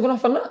defenders not going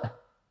off on that?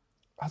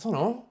 I don't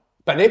know.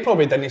 But they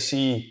probably didn't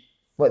see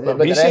what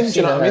we seen, do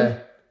you know what I mean?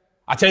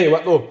 I tell you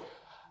what though,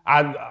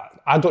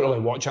 I don't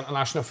really watch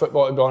international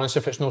football, to be honest,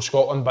 if it's no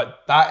Scotland,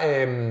 but that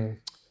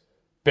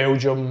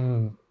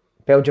Belgium,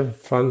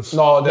 France.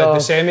 No, the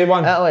semi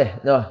one. Italy,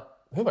 no.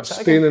 Who was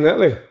that Spain again? and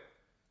Italy.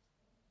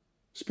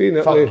 Spain,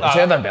 Italy.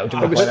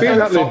 Belgium. It was Spain,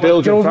 Italy,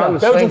 Belgium,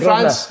 France. Belgium,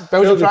 France.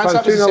 That was the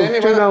semi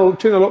one.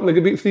 2-0 up and they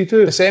got beat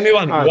 3-2. The semi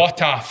one. What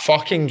a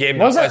fucking game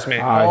that was, mate.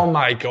 Oh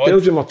my God.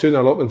 Belgium were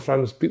 2-0 up and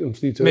France beat them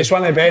 3-2. Mate, it's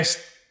one of the best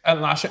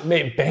international.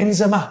 Mate,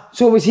 Benzema.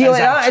 So was he like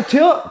that at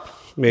 2-up?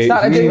 Mate,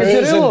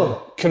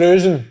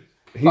 cruising.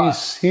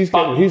 He's getting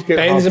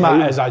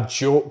Benzema is a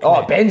joke.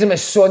 Oh,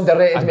 Benzema's so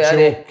underrated,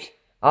 mate.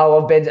 I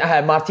love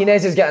Benzema.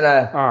 Martinez is getting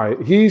a... Aye,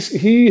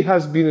 he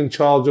has been in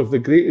charge of the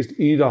greatest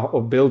era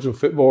of Belgian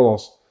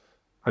footballers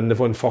and they've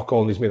won fuck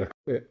all and he's made a...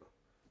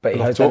 But he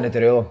has done the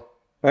Derulo.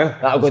 Eh?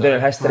 That'll go down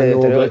in history, the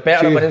Derulo. It's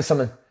better than winning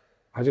something.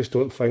 I just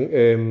don't think...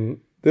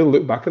 they'll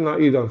look back in that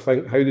era and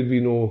think, how did we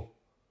know...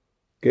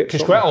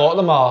 Because quite a lot of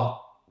them are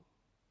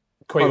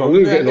quite old.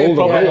 They're getting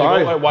older.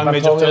 Like one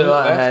major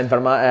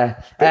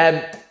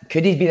tournament.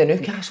 Could he be the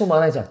Newcastle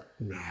manager?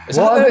 Is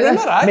that the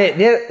rumour, right?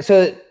 Mate,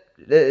 so...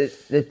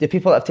 The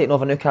people that have taken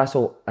over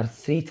Newcastle are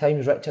 3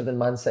 times richer than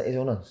Man City's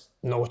owners.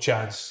 No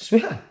chance.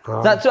 Swear.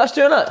 That's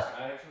true, isn't it?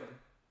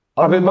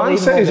 I mean, Man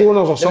City's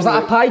owners or something. There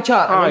was like a pie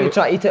chart. I know you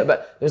try to eat it,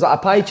 but there was like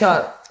a pie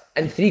chart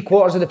and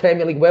 3/4 of the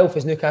Premier League wealth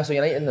is Newcastle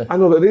United now. I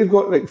know, but they've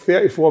got like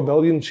 34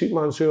 billion, cheap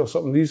man say or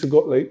something. These have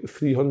got like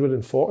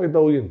 340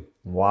 billion.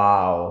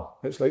 Wow.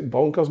 It's like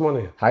bonkers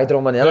money.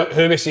 Hydro money. Who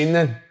have we seen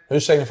then?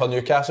 Who's signing for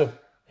Newcastle?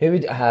 Who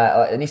would...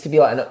 it needs to be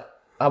like...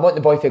 I want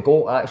the boy for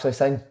goal to actually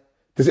sign.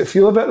 Does it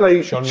feel a bit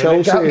like Chelsea?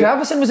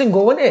 Gravison was in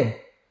goal, wasn't he?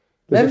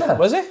 Remember?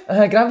 Was he?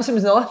 Gravison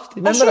was in the left.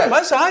 Remember it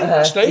was, aye.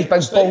 That's right. He's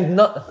big bald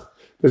nut.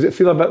 Does it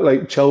feel a bit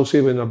like Chelsea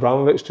when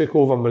Abramovich took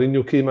over,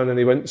 Mourinho came in and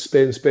he went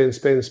spend? Do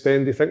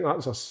you think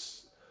that's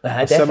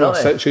a similar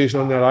situation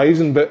on the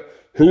horizon? But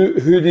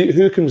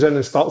who comes in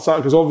and starts that?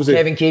 Because obviously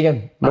Kevin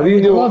Keegan.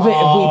 Mourinho. Love it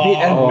if we beat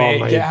him. Oh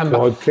mate, get him.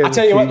 God, I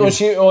tell you what,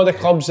 those all the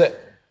clubs that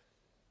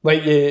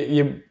like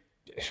you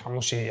I'm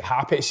not saying you're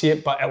happy to see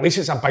it, but at least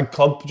it's a big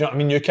club. Do you know what I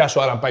mean?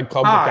 Newcastle are a big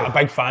club, they've got a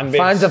big fan base.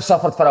 Fans have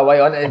suffered for a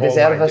while, and they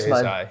deserve this,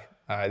 man.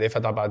 Aye, they've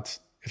had a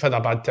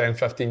bad 10,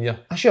 15 years.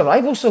 That's your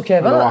rivals, though,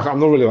 Kevin. No, I'm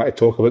not really like to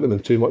talk about them in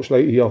too much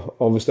light here.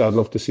 Obviously, I'd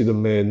love to see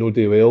them no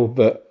do well,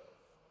 but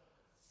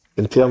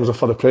in terms of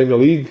for the Premier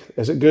League,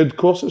 is it good? Of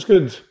course it's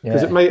good,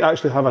 because it might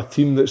actually have a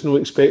team that's not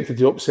expected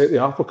to upset the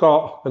apple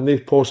cart, and they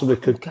possibly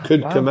could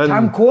come in.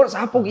 Cam Courts,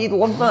 Applegate,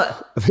 love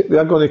that.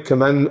 They're going to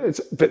come in,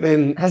 but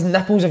then his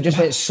nipples have just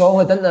went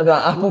solid, didn't they, with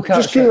that apple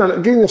cart? Just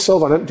getting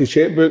yourself an empty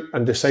chequebook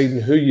and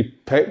deciding who you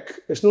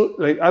pick. It's not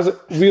like, as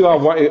we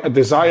are a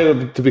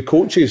desire to be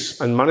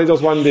coaches and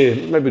managers one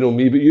day, maybe not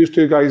me, but you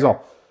two guys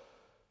are.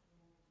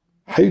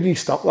 How do you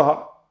stop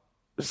that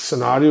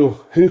scenario?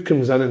 Who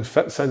comes in and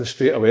fits in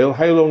straight away?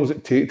 How long does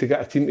it take to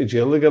get a team to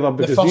gel together?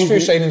 Because the first few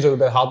signings are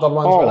the harder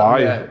ones. Oh, aye.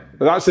 Yeah.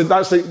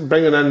 That's like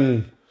bringing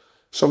in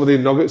some of the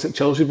nuggets that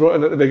Chelsea brought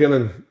in at the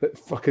beginning that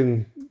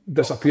fucking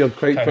disappeared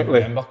quite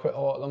quickly. I remember quite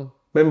a lot of them.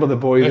 Remember the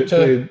boy that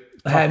played...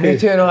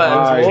 Mutu and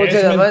all loads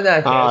of them, weren't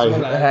there?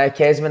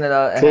 Kesman and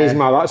all.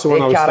 Kesman, that's the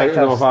one I was thinking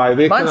of.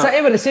 Man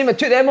City were the same, it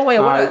took them a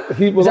while,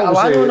 wasn't it? Was it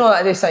Alano or not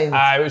that they signed?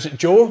 Was it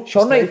Joe?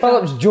 Sean Wright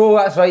Phillips, Joe,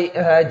 that's right,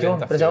 Joe,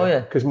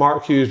 Brazilian. Because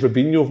Mark Hughes was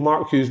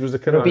the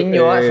kind of...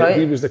 Robinho, that's right.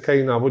 He was the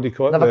kind of, what do you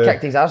call it? Never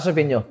kicked his arse,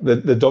 Robinho.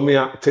 The dummy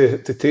act to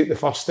take the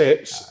first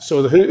steps.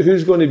 So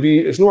who's going to be...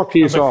 It's not a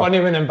case of... It'll be funny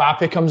when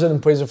Mbappe comes in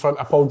and plays in front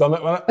of Paul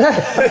Dummett, won't it?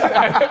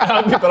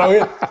 That'd be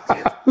brilliant.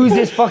 Who's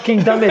this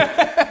fucking dummy?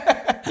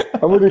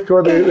 And what do you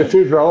call the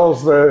two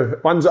drillers,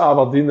 the ones at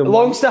Aberdeen?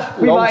 Longstaff.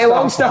 He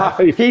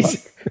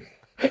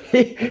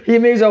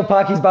may as well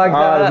pack his bag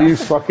there.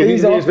 He's fucking...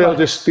 He may as well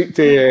just speak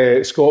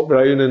to Scott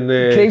Brown and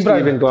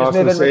Stephen Glass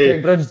and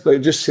say,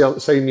 like, just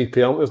sign me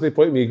parent. There's no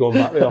point in me going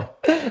back there.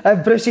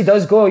 If Brucey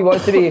does go, he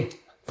wants to be...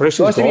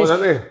 Brucey's gone,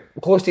 isn't he?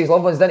 Close to his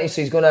loved ones, didn't he?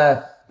 So he's going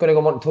to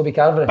go on Toby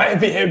Carvery.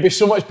 But it'd be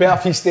so much better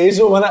if he stays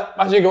though, wouldn't it?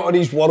 Imagine you got all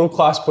these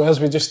world-class players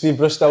with just Steve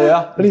Bruce still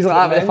there. But he's like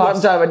that with the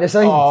fart jar when you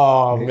sign.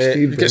 Oh,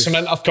 mate. Get some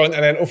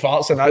intercontinental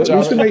farts in that jar. At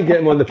least we might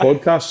get him on the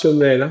podcast soon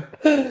then, eh?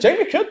 Do you think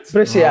we could?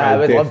 Brucey, I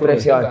would love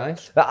Brucey on.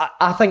 But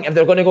I think if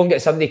they're going to go and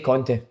get somebody,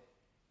 Conte.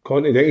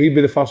 Conte, do you think he'd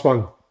be the first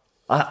one?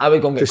 I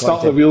would go and get Conte. To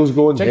start the wheels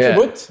going. Do you think he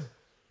would?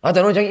 I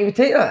don't know, do you think he would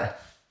take that?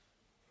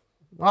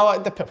 Well,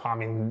 I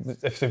mean,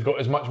 if they've got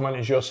as much money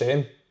as you're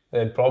saying,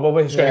 then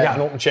probably. He's going to get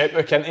an open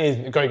checkbook, isn't he?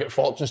 He's going to get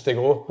fortunes to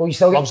go. Well, you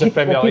still get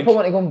people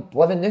want to go and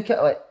live in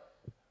Newcastle. Like,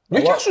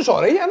 Newcastle's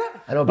alright, isn't it?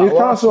 I know, but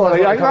Newcastle's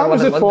alright. That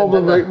was the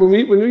problem. Like, when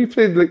we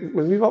played, like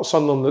when we were at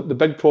Sunderland, the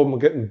big problem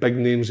with getting big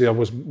names there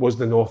was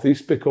the North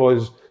East,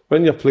 because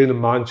when you're playing in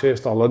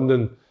Manchester,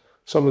 London,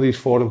 some of these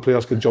foreign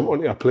players could jump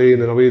onto a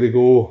plane and away they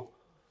go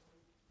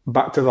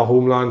back to their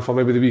homeland for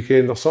maybe the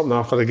weekend or something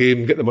after the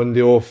game, get the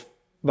Monday off.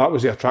 That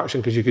was the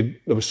attraction, because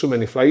there was so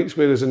many flights.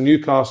 Whereas in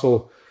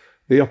Newcastle,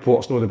 the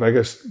airport's not the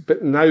biggest,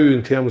 but now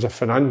in terms of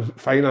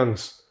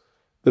finance,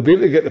 they'll be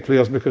able to get the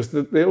players because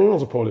the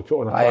owners will probably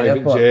put on a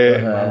private jet.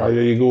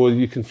 There you go,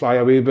 you can fly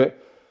away.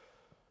 But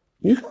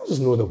Newcastle's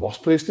not the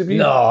worst place to be.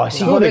 No,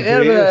 see, you go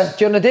there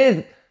during the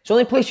day. It's the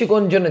only place you go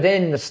in during the day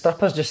and the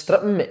strippers just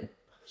stripping, mate.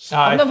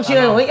 I've never seen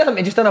anything like that,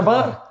 mate, just in a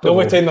bar. The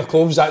only time their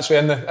clothes actually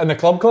in the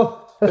club car.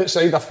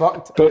 Outside they're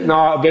fucked. But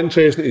no, it'd be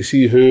interesting to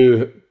see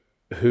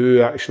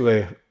who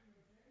actually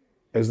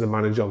is the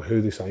manager and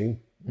who they sign.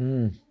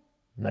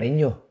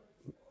 Mourinho.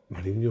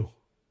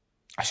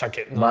 I should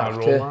get a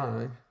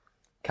role.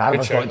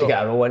 Carver's got to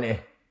get a role, isn't he?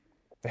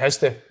 He has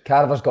to.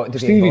 Carver's got to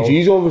Stevie be involved.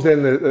 G's obviously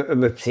in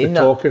the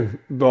talking,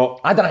 but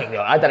I don't think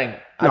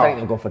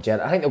they'll go for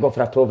Gerrard. I think they'll go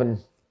for a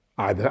proven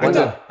in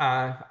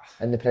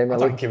the Premier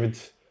League. I think he would.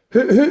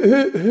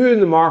 Who in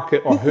the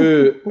market or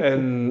who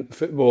in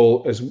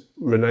football is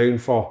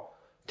renowned for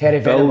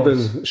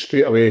building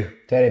straight away?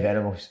 Terry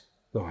Venables.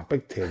 No,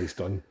 big Terry's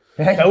done.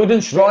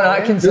 Building Ron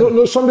Atkinson.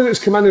 No, somebody that's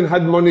come in and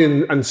had money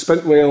and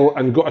spent well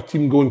and got a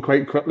team going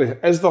quite quickly.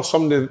 Is there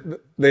somebody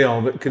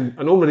there that can...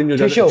 I know Mourinho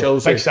did it at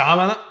Chelsea. Big Sam,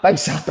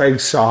 innit? Big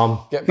Sam.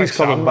 He's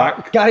coming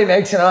back. Gary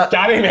Megson.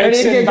 Gary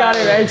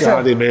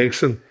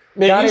Megson.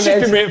 Mate, he's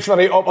just been waiting for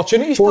the right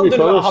opportunity. He's still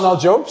doing 100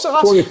 jobs.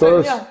 Tony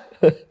Purse.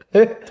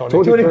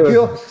 Tony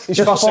Purse. He's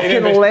first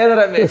signing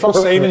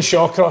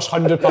Shawcross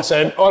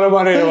 100%. All the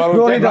money in the world.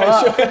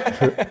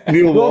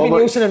 Robbie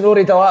Nielsen and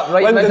Rory Delap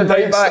right mid and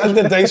right back.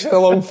 Lyndon Dykes for the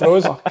long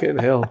throws. Fucking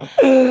hell.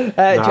 Do you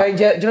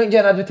think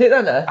Gerrard would take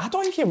that now? I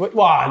don't think he would.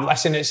 Well,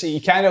 listen,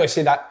 you can't really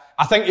say that.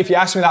 I think if you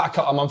asked me that a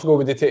couple of months ago,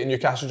 would they take a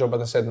Newcastle job?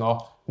 I'd have said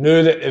no.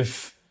 Now that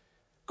they've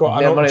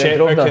got an open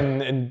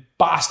checkbook,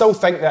 but I still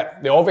think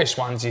that the obvious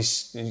ones,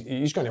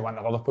 he's going to win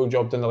the Liverpool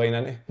job down the line,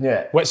 isn't he?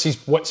 Yeah. What's his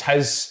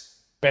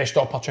best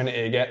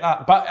opportunity to get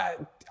that? But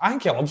I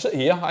think he loves it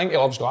here. I think he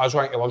loves Glasgow.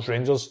 I think he loves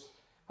Rangers.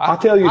 I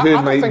tell you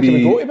who might be.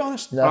 He would go, to be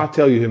honest. No. I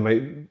tell you who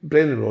might.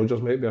 Brendan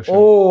Rodgers might be a shout.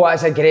 Oh,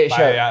 that's a great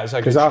shout.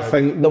 Because I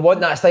think they want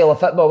that style of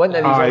football, wouldn't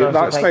they?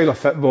 That style of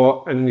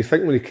football, and you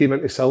think when he came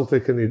into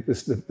Celtic and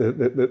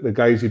the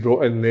guys he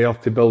brought in there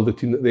to build the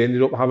team that they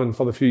ended up having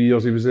for the few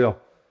years he was there,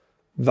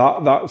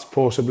 that's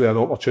possibly an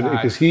opportunity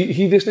because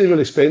he doesn't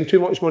really spend too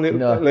much money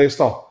at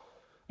Leicester.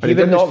 He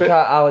would knock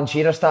that Alan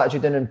Shearer statue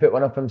down and put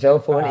one up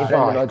himself, wouldn't he?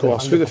 Of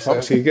course, who the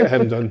fuck's he? Get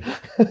him done.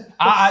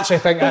 I actually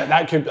think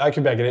that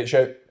could be a great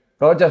shout.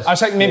 Rodgers. I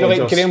think maybe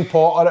like Graham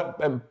Potter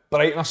at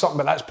Brighton or something,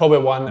 but that's probably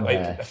one that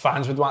like the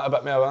fans would want a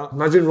bit more of.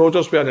 Imagine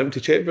Rodgers with an empty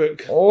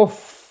checkbook. Oh,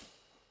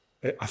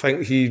 I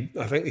think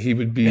he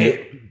would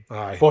be.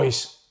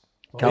 Boys.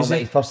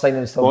 Calvin, first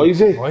signing still.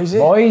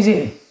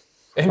 Boise.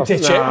 Empty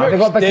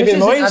checkbook. David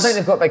Moyes. I think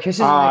they've got big hooses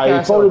in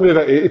Newcastle.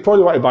 He'd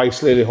probably want to buy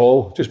Slary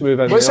Hall. Just move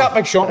in. What's that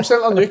big shopping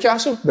centre in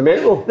Newcastle? The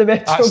Metro.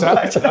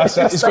 That's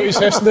it. He's got his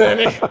house there,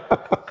 isn't he?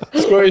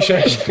 He's got his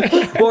house.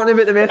 What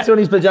about the Metro in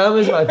his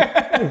pyjamas, man?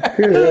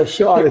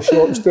 Shut out of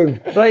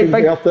Shortston.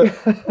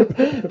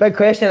 Right, big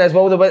question is,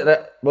 will they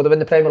win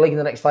the Premier League in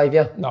the next 5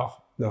 years?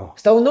 No.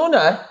 Still no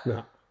now?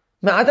 No.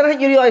 Man, I don't think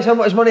you realise how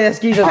much money this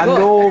geezer's got. I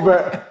know,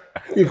 but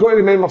you've got to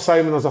remember,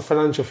 Simon, there's a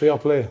financial fair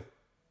play.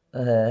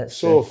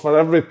 So for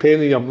every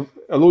penny,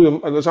 although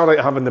it's all right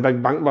having the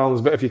big bank balance,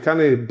 but if you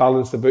can't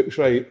balance the books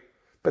right,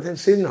 but then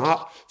saying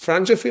that,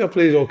 financial fair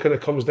play all kind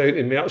of comes down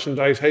to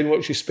merchandise, how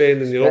much you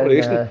spend in your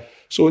operation.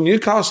 So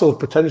Newcastle,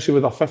 potentially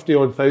with their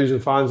 50-odd thousand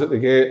fans that they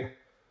get,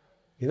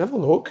 you never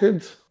know it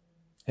could.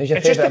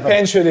 It just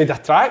depends who they'd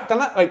attract,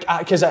 doesn't it? Like,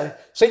 because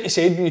it's like you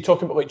said, when you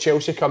talk about like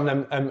Chelsea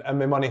coming in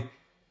with money,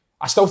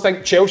 I still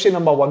think Chelsea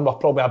number one were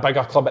probably a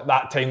bigger club at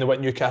that time than what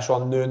Newcastle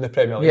are new in the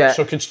Premier League,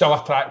 so could still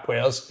attract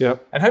players.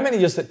 Yep. And how many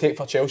years did it take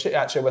for Chelsea to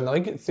actually win the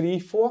league? 3,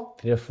 4?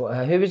 3 or 4.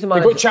 Who was the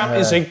manager? They got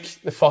Champions League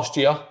the first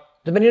year.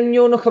 Did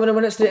Mourinho not come in and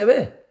win it straight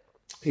away?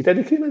 He did,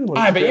 he came in and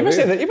won it. But he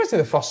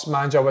wasn't the first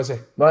manager, was he?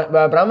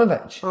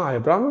 Abramovich?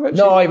 Abramovich?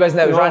 No, he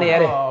wasn't. It was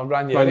Ranieri.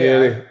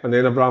 Ranieri. And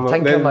then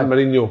Abramovich, then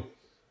Mourinho.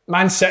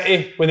 Man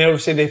City, when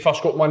they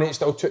first got money, it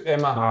still took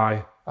them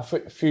a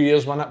few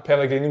years to win it.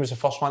 Pellegrini was the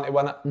first one to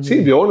win it. See,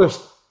 to be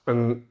honest,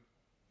 and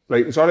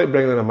like it's alright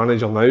bringing in a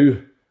manager now.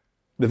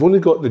 They've only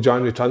got the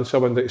January transfer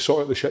window to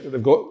sort out the shit that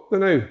they've got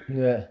now.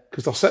 Yeah.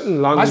 Because they're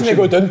sitting landing. Imagine they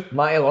go down.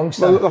 Matty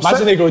Longstaff.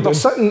 Imagine they go down.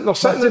 They're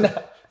sitting.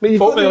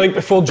 Fought me like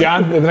before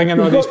Jan, they're bringing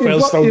all these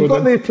players still go down. You've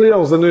got the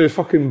players, they're now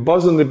fucking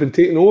buzzing, they've been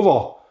taken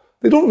over.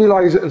 They don't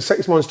realise it in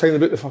 6 months' time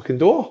about the fucking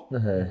door.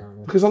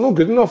 Because they're not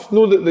good enough.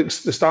 No, the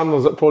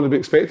standards that probably be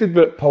expected,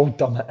 but Paul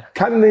Dummett.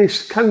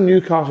 Can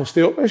Newcastle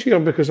stay up this year?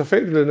 Because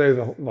effectively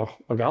now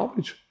they're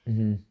garbage.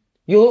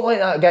 You look like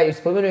that guy who used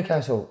to play with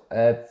Newcastle,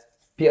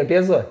 Peter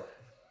Beardsley.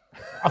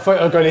 I thought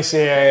you were going to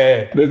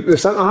say the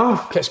centre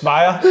half.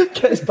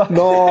 Kitsbayer.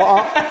 No,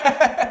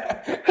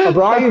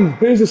 O'Brien.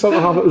 Who's the centre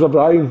half? It was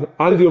O'Brien.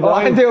 Andy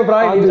O'Brien. Andy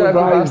O'Brien. He was a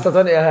bastard,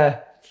 wasn't he?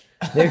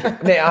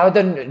 Mate, I had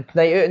a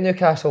night out in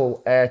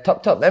Newcastle,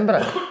 Top, remember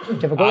it?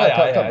 Did you ever go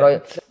to Top?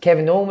 Right.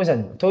 Kevin Nolan was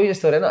in. I told you the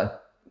story, innit? I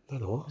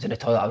don't know. I was in the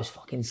toilet, I was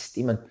fucking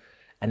steaming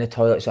in the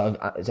toilet, so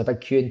there's a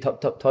big queue in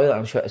Top toilet,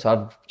 I'm shouting, so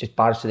I just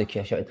barged through the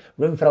queue, shouting,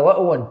 room for a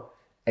little one.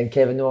 And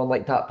Kevin Nolan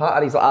like that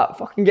patter, he's like,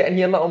 fucking get in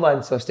here, little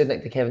man. So I stood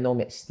next to Kevin Nolan,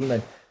 mate,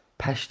 steaming,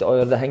 pissed all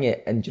over the thingy,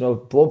 and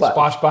blow back.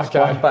 Splash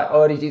back.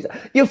 Oh,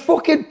 you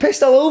fucking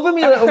pissed all over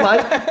me, little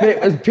man. Mate,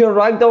 it was pure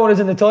ragdoll when I was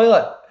in the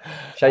toilet.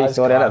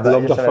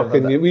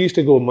 We used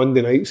to go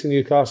Monday nights in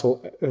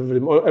Newcastle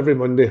every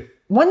Monday.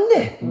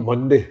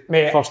 Monday.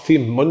 Mate. First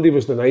team. Monday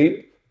was the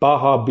night.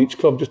 Baja Beach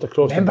Club just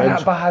across the bridge. Remember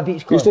that Baja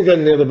Beach Club? Used to get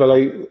in there, there'd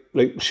be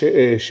like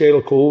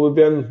Cheryl Cole would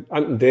be in,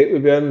 Anton Deck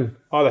would be in,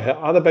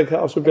 other big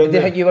hitters would be in. Did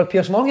they think you were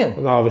Piers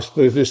Morgan? No,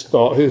 they just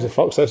thought, who the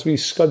fuck's this wee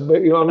scud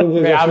bit, you know what I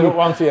mean? Mate, I've got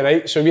one for you,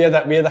 right? So we had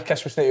a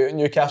Christmas night out in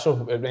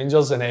Newcastle at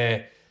Rangers, and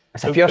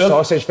it's a pure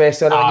sausage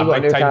festival.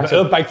 Big time. But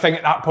our big thing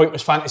at that point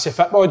was fantasy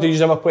football. Did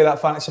you ever play that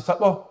fantasy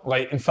football?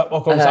 Like in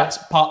football clubs, that's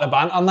part of the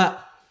banter and that.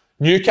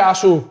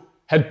 Newcastle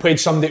had played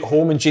somebody at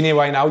home, and Gini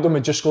Wijnaldum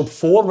had just scored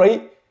 4,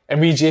 right? And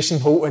we, Jason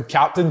Holt, had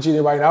captained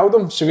Gini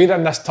Wijnaldum. So we were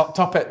in this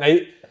top at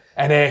night.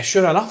 And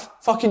sure enough,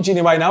 fucking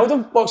Gini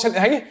Wijnaldum walks into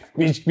the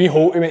thingy. We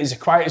Holt him, he's the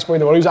quietest boy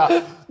in the world. He's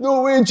like,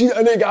 no way, Gini,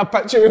 I need to get a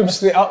picture with him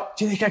straight up.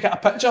 Gini, can I get a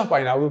picture?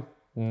 Wijnaldum.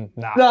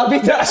 Nah,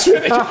 beat it. I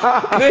swear to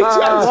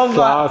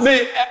God.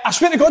 Mate, I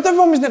swear to God,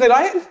 everyone was nearly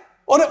rioting.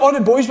 All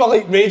the boys were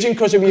like raging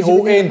because of wee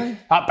Holt and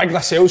that big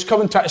Lascelles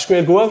coming, trying to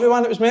square go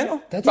everyone. It was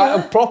mental. But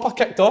it proper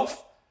kicked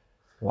off.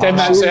 Wow. 10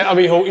 minutes later,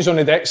 wee Holt's on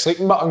the deck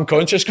sleeping but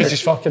unconscious because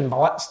he's fucking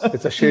blitzed.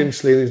 It's a shame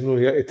Slaney's not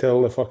here to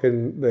tell the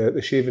fucking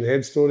the shaven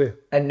head story.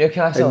 In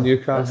Newcastle. He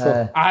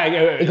got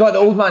the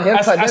old man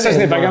haircut. This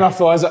isn't big enough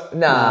though, is it?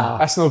 Nah.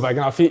 That's not big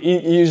enough. He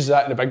uses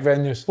that in the big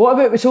venues. What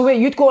about, so wait,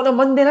 you'd go on a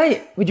Monday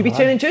night? Would you be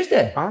training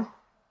Tuesday? Aye.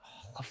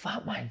 Oh, love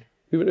that, man.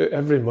 We went out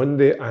every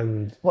Monday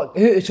and...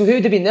 Who'd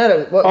have been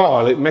there?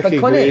 Like Mickey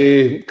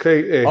Gray.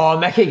 Craig,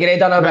 Mickey Gray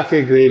done a bit.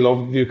 Mickey Gray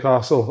loved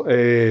Newcastle.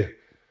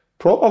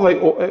 Proper,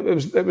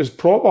 it was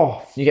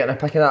proper. You getting a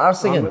pick in that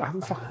arse again? I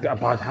haven't fucking got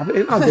a bad habit,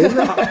 ain't I?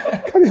 I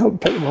can't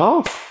help picking my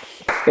arse.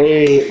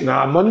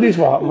 Mondays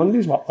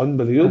were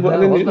unbelievable.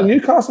 And then the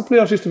Newcastle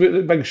players used to be at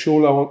the big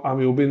show,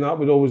 Amiobi and that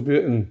would always be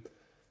it, and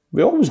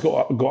we always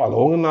got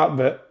along in that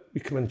bit. We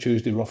come in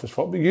Tuesday rough as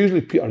fuck, but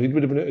usually Peter Reid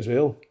would have been out as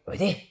well. Would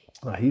he?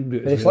 He'd be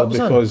out as well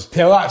because...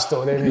 Tell that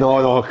story.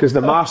 No, because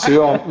the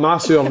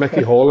masseur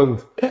Mickey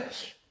Holland,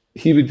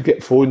 he would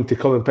get phoned to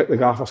come and pick the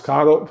gaffer's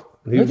car up,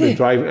 and he would be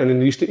driving, and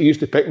then he used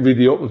to pick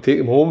Reedy up and take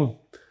him home,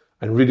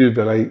 and Reedy would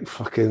be like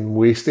fucking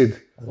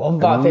wasted.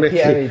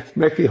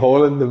 Mickey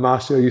Holland, the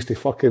master, used to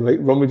fucking like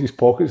rummage his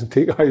pockets and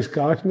take out his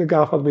cash, and the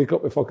gaffer would make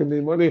up the fucking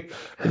name money,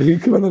 and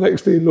he'd come in the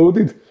next day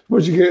loaded. What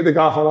did you get at the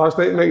gaffer last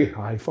night, Mickey?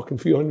 Fucking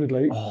 300,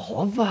 like. Oh, I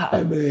love that.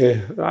 And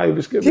he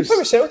was good. Did he play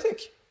with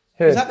Celtic?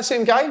 Who? Is that the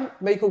same guy,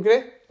 Michael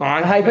Gray?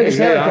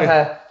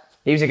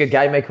 He was a good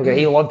guy, Michael Gray.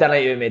 He loved a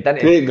night with me, didn't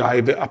he? Great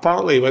guy, but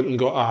apparently he went and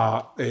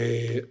got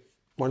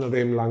one of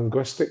them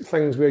linguistic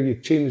things where you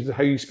change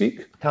how you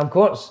speak. Cam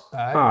Courts.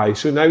 Aye,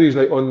 so now he's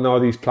like on all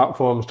these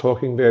platforms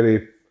talking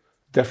very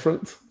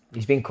different.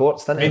 He's been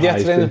Courts, didn't he?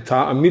 Media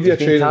training. Media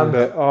training,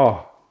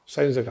 but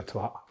sounds like a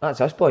twat.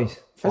 That's us, boys.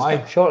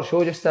 Flying. Short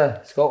show, just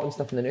Scotland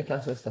stuff and the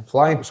Newcastle stuff.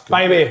 Flying.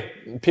 By the way,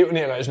 people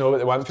need to let us know what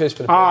they want for us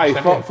for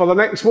the for the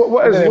next,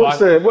 what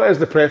is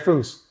the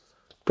preference?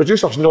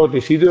 Producers nodded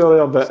his head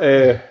earlier, but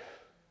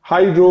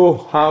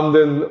Hydro,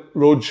 Hampden,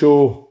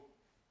 Roadshow.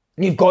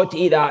 You've got to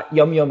eat that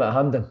yum yum at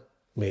Hampden.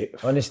 Mate.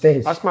 On the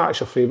stage. That's my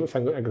actual favourite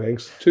thing at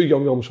Greg's. 2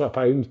 yum yums for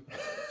 £1.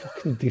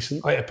 Fucking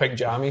decent. I like the pink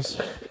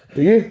jammies.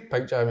 Do you?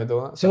 Pink jammy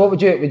donuts. So what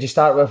would you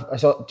start with?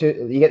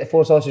 You get the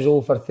 4 sausage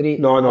roll for 3?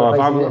 No,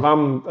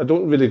 I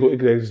don't really go to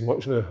Greg's as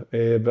much now,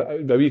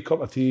 but a wee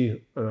cup of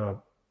tea and a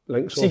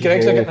link sausage roll. See,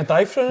 Greg's are getting a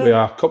dive-through now? With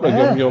a couple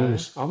of yum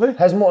yums. Are they?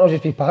 His motor will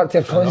just be parked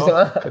there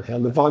constantly.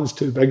 The van's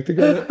too big to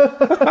get it.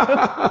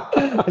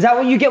 Is that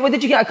what you get? What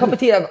did you get? A cup of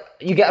tea?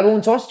 You get a roll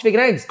and sausage for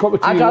Greg's? Cup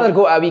of tea. I'd rather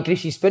go to a wee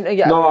greasy spoon to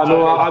get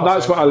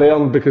that's what I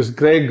learned, because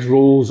Greg's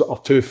rolls are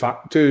too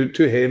fat, too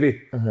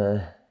heavy.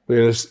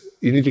 Whereas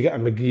you need to get a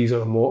McGee's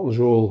or a Morton's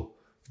roll,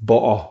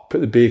 butter,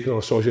 put the bacon or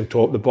the sausage on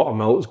top, the butter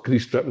melts,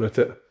 grease dripping at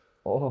it.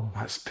 Oh.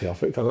 That's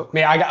perfect, isn't it?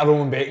 Mate, I got a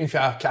roll and bacon for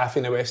a cafe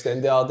in the West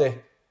End the other day.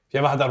 Have you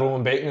ever had a roll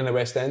and bacon in the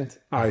West End?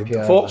 Aye,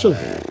 fortune.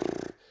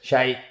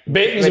 Shite.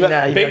 Bacon's about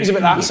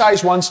that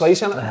size, one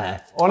slice in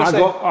it.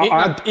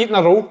 Honestly, eating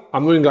a roll.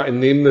 I'm not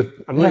even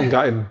going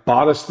to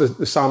embarrass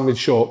the sandwich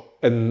shop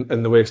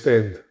in the West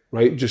End,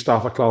 right, just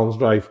off of Clarence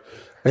Drive.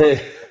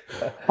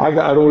 I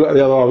got a roll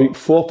the other week,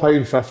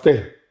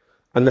 £4.50.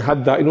 And they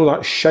had that,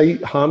 that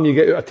shite ham you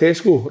get out of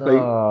Tesco.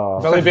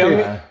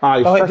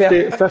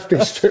 Like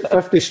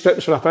 50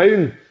 strips for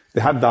 £1. They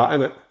had that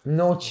in it.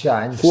 No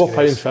chance.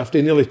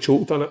 £4.50, nearly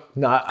choked on it.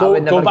 No,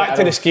 go back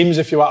to the schemes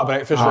if you want a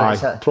breakfast roll.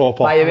 Aye,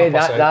 proper. By the way,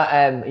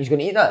 that he's going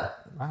to eat that.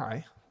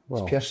 Aye.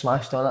 It's pure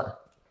smashed on it.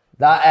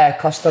 That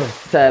custard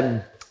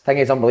thing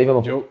is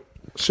unbelievable.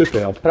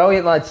 Superb.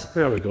 Brilliant, lads.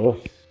 There we go.